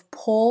lot of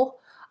pull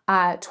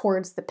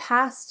towards the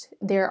past.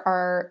 There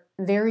are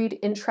varied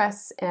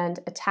interests and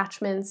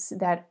attachments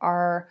that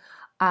are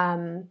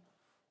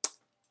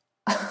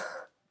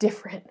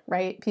different,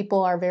 right?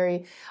 People are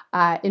very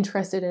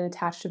interested and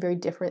attached to very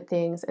different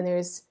things, and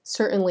there's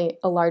certainly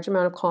a large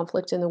amount of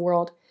conflict in the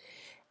world.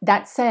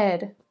 That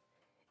said,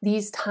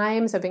 these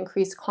times of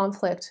increased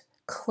conflict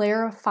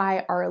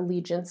clarify our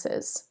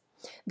allegiances.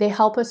 They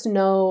help us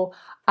know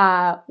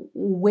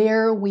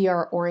where we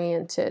are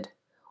oriented,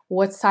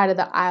 what side of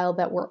the aisle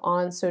that we're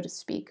on, so to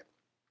speak.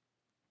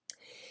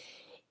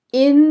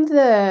 In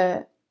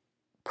the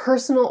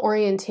personal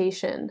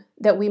orientation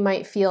that we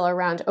might feel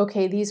around,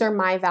 okay, these are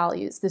my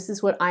values, this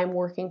is what I'm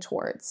working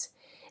towards,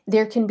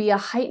 there can be a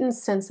heightened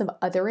sense of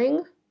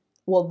othering.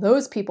 Well,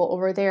 those people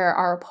over there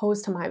are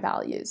opposed to my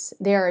values.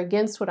 They are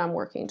against what I'm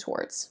working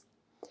towards.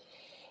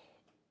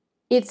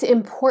 It's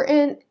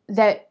important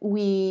that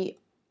we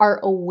are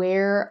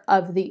aware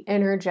of the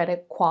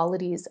energetic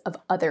qualities of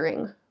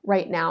othering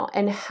right now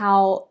and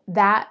how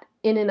that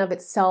in and of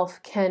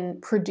itself can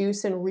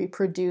produce and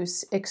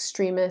reproduce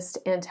extremist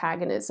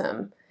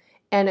antagonism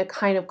and a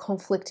kind of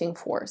conflicting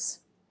force,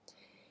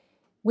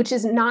 which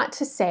is not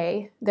to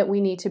say that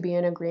we need to be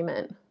in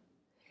agreement.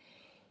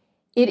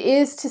 It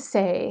is to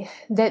say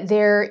that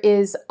there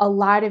is a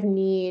lot of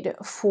need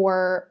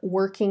for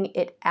working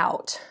it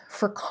out,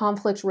 for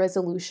conflict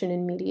resolution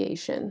and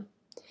mediation.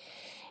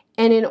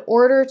 And in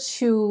order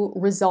to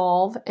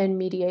resolve and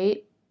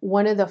mediate,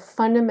 one of the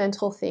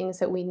fundamental things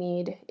that we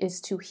need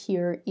is to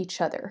hear each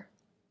other,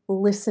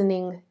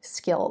 listening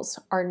skills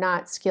are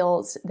not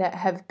skills that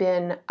have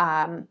been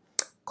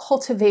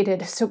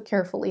cultivated so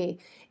carefully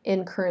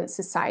in current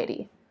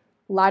society.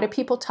 A lot of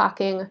people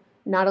talking,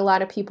 not a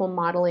lot of people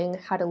modeling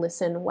how to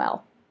listen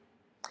well.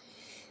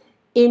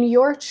 In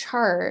your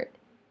chart,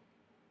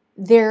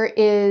 there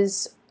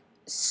is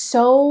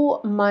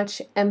so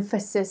much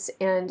emphasis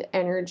and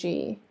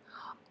energy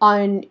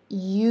on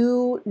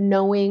you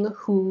knowing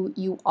who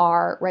you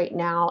are right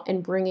now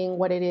and bringing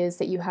what it is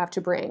that you have to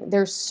bring.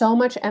 There's so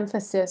much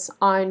emphasis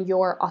on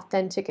your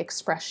authentic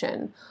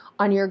expression,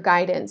 on your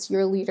guidance,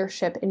 your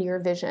leadership, and your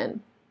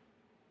vision.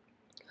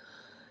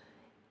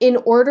 In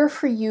order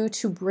for you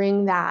to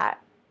bring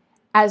that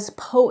as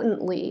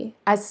potently,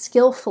 as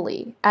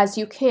skillfully as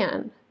you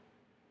can,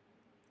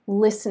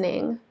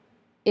 listening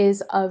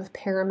is of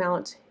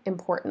paramount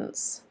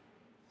importance.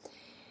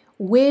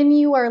 When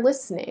you are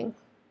listening,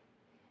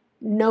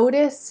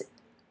 notice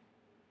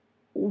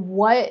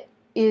what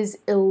is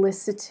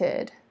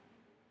elicited.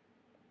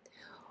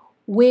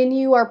 When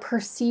you are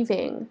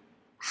perceiving,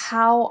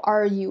 how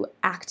are you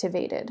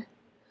activated?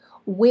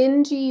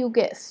 When do you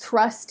get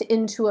thrust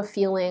into a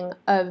feeling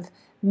of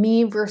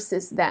me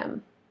versus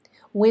them?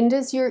 When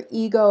does your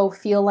ego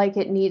feel like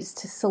it needs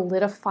to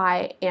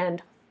solidify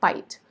and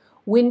fight?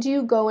 When do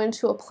you go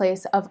into a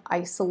place of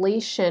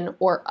isolation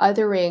or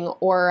othering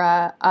or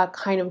a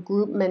kind of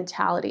group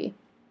mentality?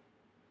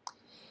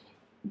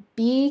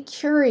 Be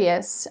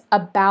curious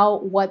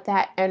about what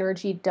that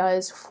energy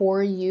does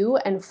for you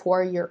and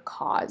for your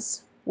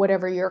cause,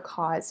 whatever your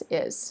cause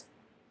is.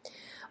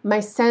 My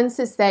sense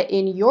is that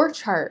in your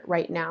chart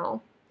right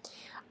now,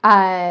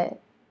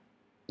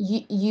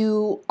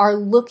 you are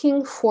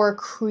looking for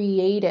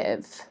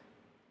creative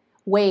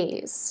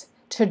ways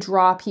to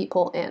draw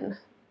people in.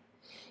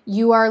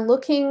 You are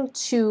looking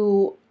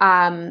to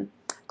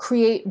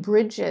create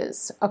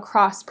bridges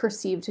across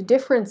perceived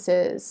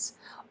differences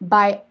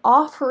by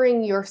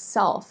offering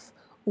yourself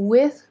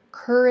with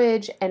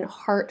courage and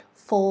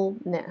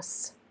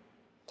heartfulness.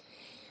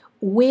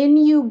 When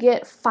you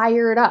get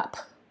fired up,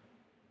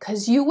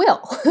 because you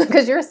will,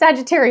 because you're a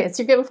Sagittarius,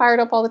 you're getting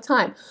fired up all the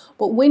time.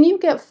 But when you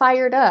get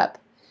fired up,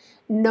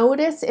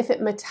 notice if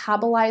it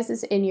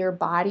metabolizes in your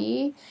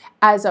body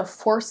as a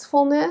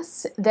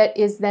forcefulness that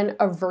is then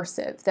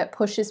aversive, that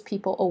pushes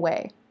people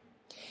away.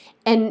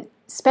 And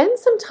spend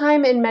some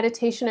time in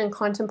meditation and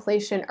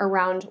contemplation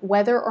around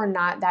whether or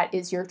not that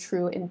is your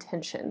true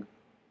intention.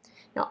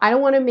 Now, I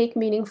don't want to make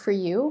meaning for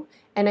you,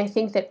 and I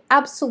think that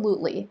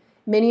absolutely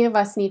many of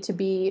us need to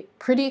be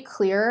pretty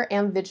clear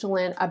and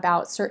vigilant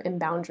about certain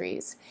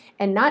boundaries.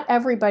 And not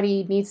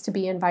everybody needs to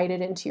be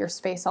invited into your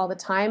space all the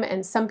time.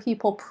 And some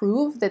people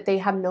prove that they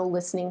have no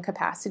listening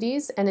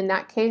capacities. And in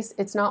that case,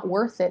 it's not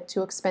worth it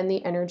to expend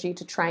the energy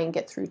to try and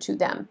get through to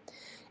them.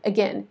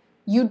 Again,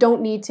 you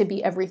don't need to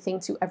be everything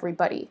to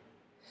everybody.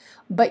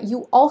 But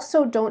you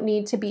also don't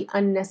need to be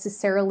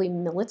unnecessarily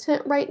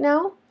militant right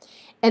now.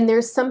 And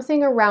there's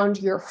something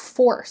around your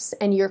force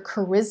and your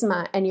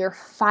charisma and your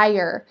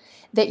fire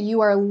that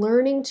you are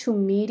learning to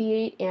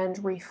mediate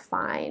and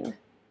refine.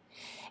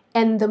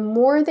 And the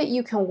more that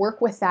you can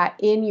work with that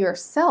in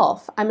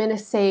yourself, I'm going to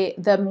say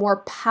the more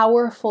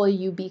powerful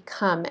you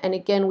become. And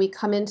again, we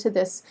come into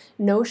this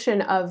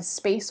notion of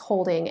space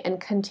holding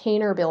and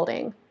container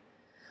building.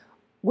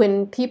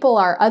 When people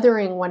are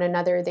othering one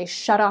another, they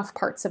shut off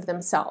parts of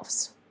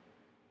themselves,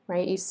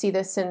 right? You see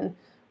this in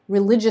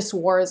religious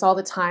wars all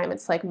the time.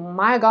 It's like,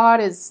 my God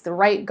is the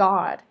right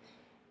God.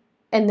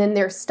 And then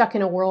they're stuck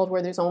in a world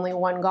where there's only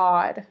one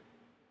God.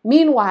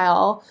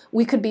 Meanwhile,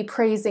 we could be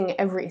praising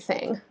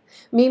everything.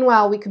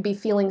 Meanwhile, we could be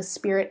feeling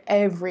spirit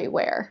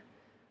everywhere,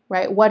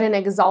 right? What an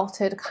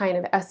exalted kind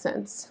of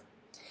essence.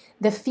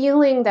 The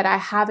feeling that I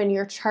have in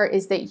your chart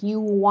is that you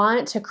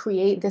want to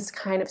create this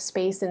kind of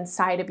space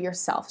inside of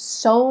yourself.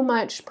 So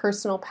much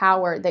personal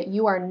power that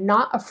you are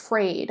not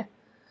afraid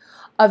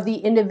of the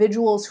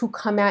individuals who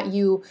come at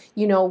you,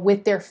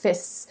 with their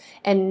fists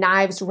and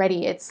knives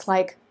ready. It's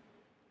like,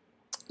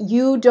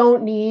 you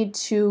don't need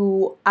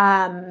to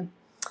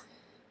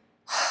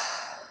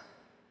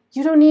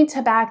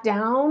back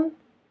down.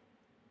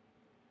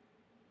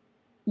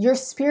 Your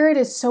spirit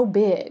is so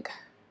big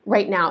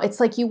right now. It's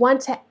like you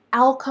want to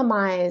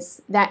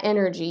alchemize that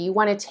energy. You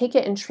want to take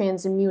it and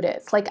transmute it.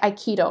 It's like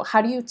Aikido. How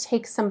do you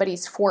take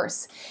somebody's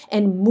force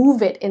and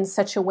move it in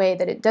such a way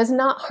that it does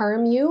not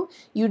harm you?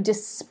 You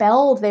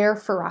dispel their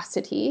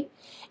ferocity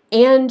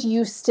and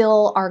you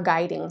still are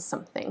guiding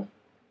something.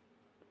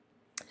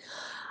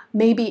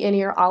 Maybe in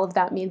here, all of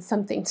that means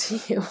something to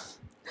you.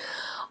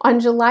 On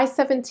July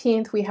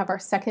 17th, we have our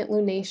second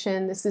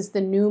lunation. This is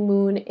the new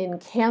moon in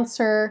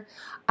Cancer.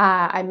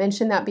 I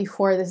mentioned that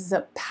before. This is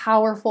a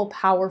powerful,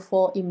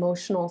 powerful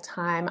emotional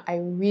time. I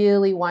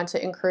really want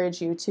to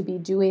encourage you to be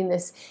doing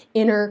this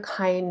inner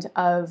kind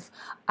of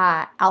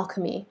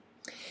alchemy.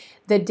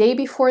 The day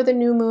before the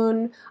new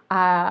moon,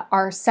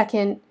 our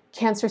second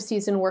Cancer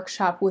season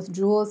workshop with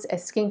Jules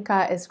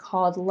Esquinca is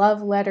called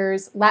Love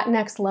Letters,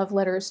 Latinx Love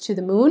Letters to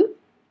the Moon.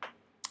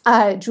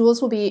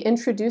 Jules will be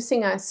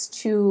introducing us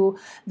to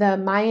the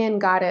Mayan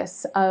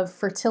goddess of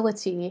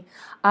fertility,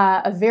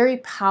 a very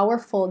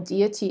powerful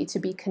deity to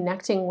be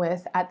connecting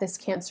with at this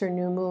Cancer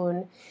new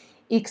moon.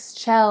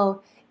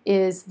 Ixchel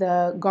is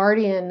the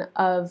guardian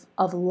of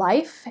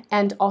life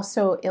and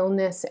also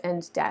illness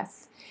and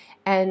death.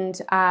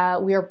 And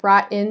we are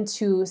brought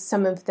into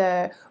some of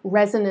the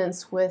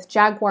resonance with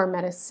jaguar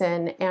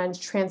medicine and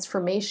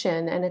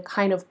transformation and a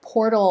kind of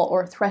portal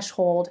or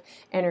threshold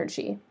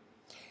energy.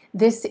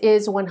 This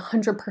is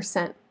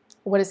 100%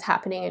 what is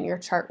happening in your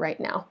chart right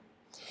now.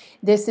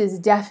 This is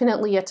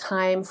definitely a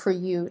time for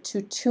you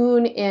to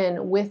tune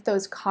in with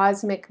those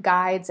cosmic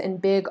guides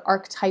and big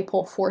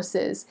archetypal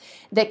forces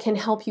that can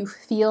help you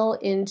feel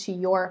into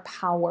your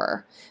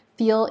power,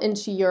 feel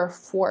into your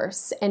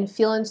force, and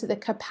feel into the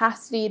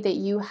capacity that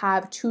you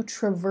have to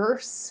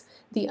traverse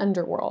the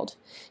underworld,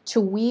 to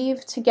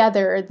weave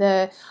together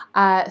the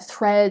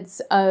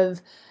threads of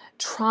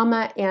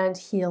trauma and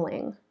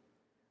healing.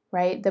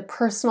 Right? The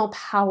personal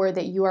power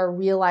that you are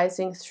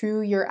realizing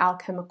through your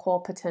alchemical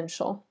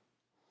potential.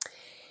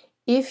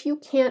 If you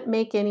can't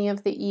make any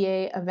of the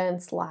EA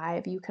events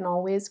live, you can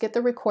always get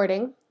the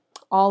recording.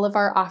 All of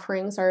our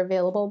offerings are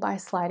available by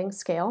sliding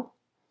scale.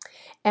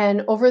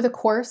 And over the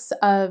course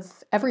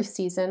of every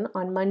season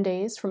on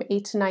Mondays from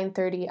 8 to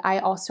 9:30, I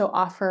also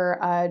offer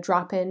a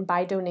drop-in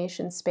by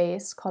donation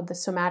space called the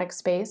Somatic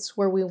Space,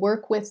 where we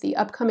work with the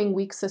upcoming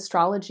week's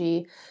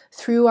astrology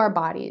through our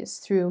bodies,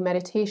 through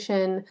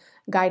meditation,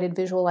 guided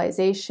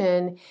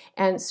visualization,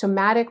 and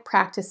somatic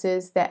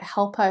practices that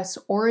help us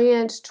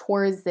orient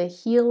towards the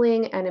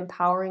healing and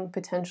empowering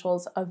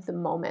potentials of the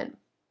moment.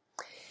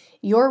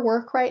 Your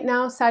work right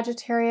now,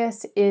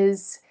 Sagittarius,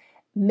 is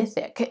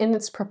mythic in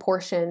its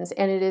proportions,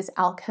 and it is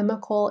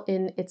alchemical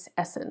in its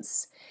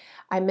essence.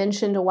 I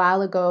mentioned a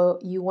while ago,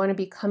 you want to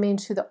be coming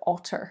to the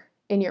altar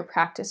in your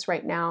practice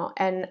right now,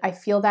 and I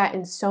feel that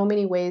in so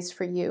many ways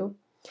for you.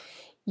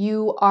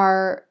 You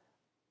are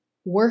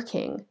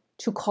working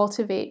to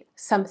cultivate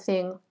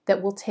something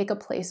that will take a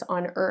place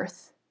on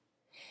earth,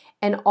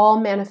 and all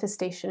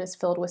manifestation is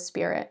filled with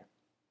spirit.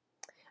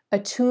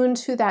 Attune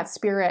to that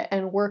spirit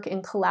and work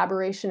in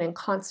collaboration and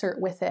concert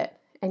with it,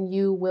 and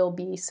you will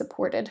be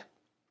supported.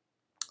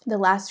 The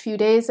last few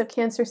days of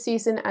Cancer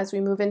season, as we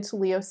move into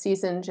Leo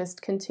season,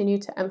 just continue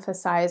to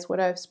emphasize what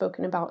I've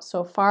spoken about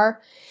so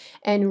far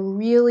and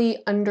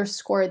really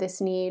underscore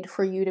this need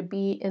for you to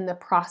be in the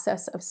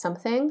process of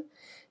something,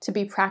 to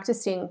be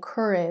practicing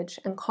courage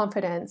and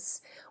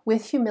confidence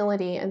with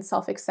humility and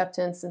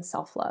self-acceptance and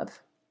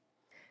self-love.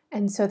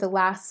 And so the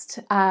last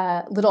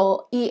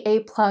little EA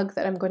plug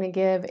that I'm going to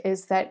give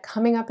is that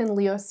coming up in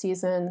Leo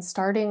season,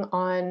 starting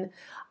on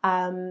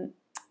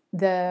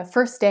the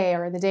first day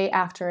or the day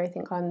after, I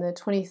think on the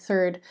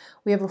 23rd,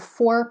 we have a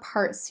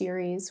 4-part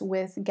series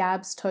with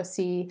Gabs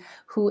Tosi,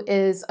 who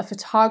is a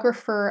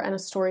photographer and a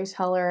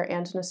storyteller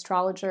and an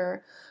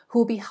astrologer, who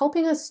will be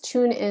helping us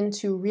tune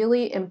into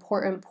really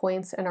important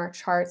points in our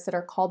charts that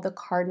are called the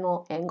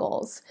cardinal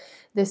angles.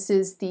 This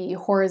is the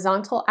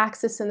horizontal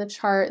axis in the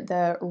chart,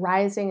 the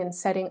rising and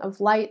setting of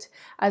light,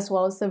 as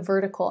well as the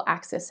vertical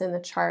axis in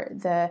the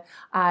chart, the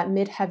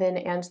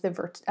midheaven and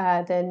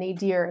the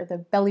nadir, the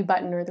belly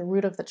button or the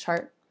root of the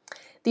chart.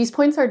 These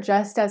points are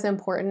just as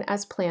important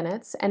as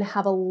planets and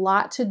have a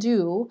lot to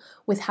do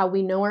with how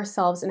we know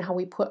ourselves and how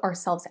we put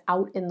ourselves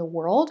out in the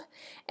world.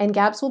 And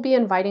Gabs will be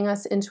inviting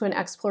us into an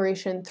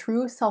exploration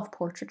through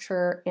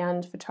self-portraiture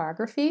and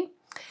photography.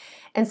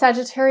 And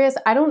Sagittarius,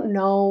 I don't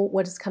know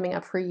what is coming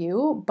up for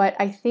you, but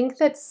I think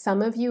that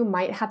some of you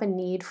might have a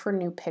need for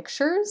new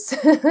pictures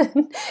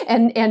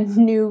and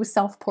new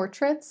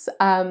self-portraits.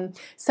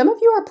 Some of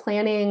you are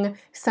planning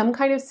some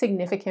kind of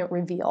significant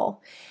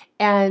reveal.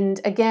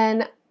 And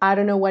again, I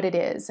don't know what it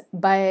is,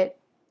 but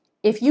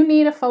if you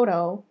need a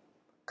photo,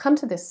 come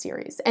to this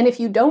series. And if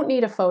you don't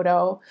need a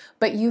photo,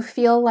 but you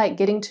feel like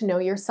getting to know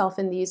yourself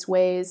in these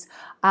ways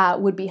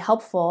would be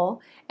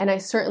helpful, and I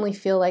certainly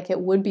feel like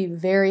it would be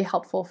very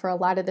helpful for a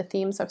lot of the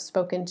themes I've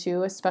spoken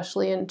to,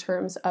 especially in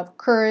terms of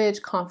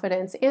courage,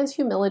 confidence, and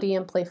humility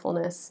and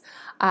playfulness,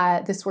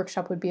 this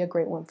workshop would be a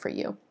great one for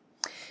you.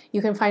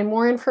 You can find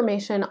more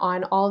information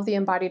on all of the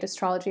Embodied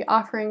Astrology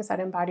offerings at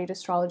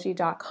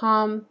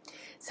embodiedastrology.com.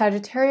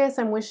 Sagittarius,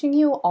 I'm wishing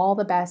you all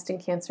the best in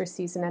Cancer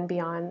season and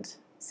beyond.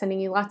 Sending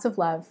you lots of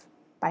love.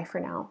 Bye for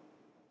now.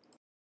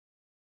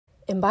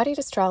 Embodied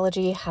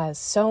Astrology has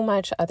so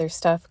much other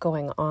stuff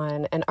going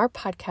on, and our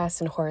podcasts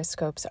and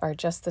horoscopes are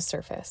just the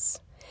surface.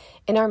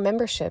 In our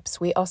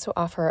memberships, we also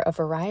offer a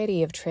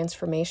variety of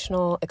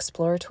transformational,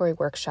 exploratory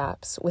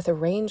workshops with a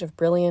range of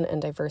brilliant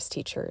and diverse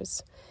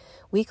teachers.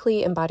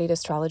 Weekly Embodied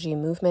Astrology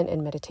movement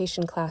and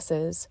meditation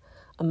classes,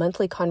 a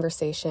monthly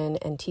conversation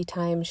and tea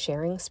time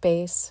sharing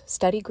space,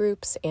 study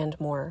groups, and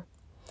more.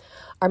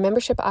 Our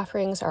membership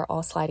offerings are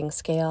all sliding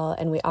scale,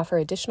 and we offer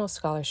additional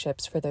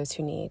scholarships for those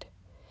who need.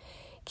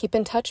 Keep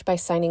in touch by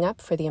signing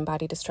up for the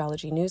Embodied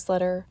Astrology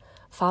newsletter,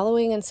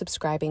 following and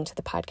subscribing to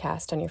the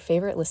podcast on your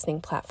favorite listening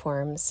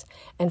platforms,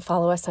 and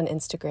follow us on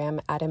Instagram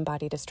at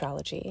Embodied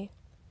Astrology.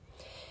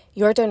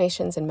 Your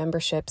donations and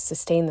memberships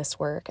sustain this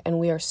work, and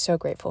we are so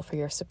grateful for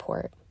your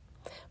support.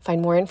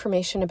 Find more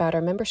information about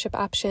our membership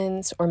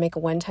options or make a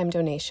one-time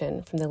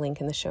donation from the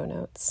link in the show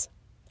notes.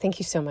 Thank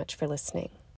you so much for listening.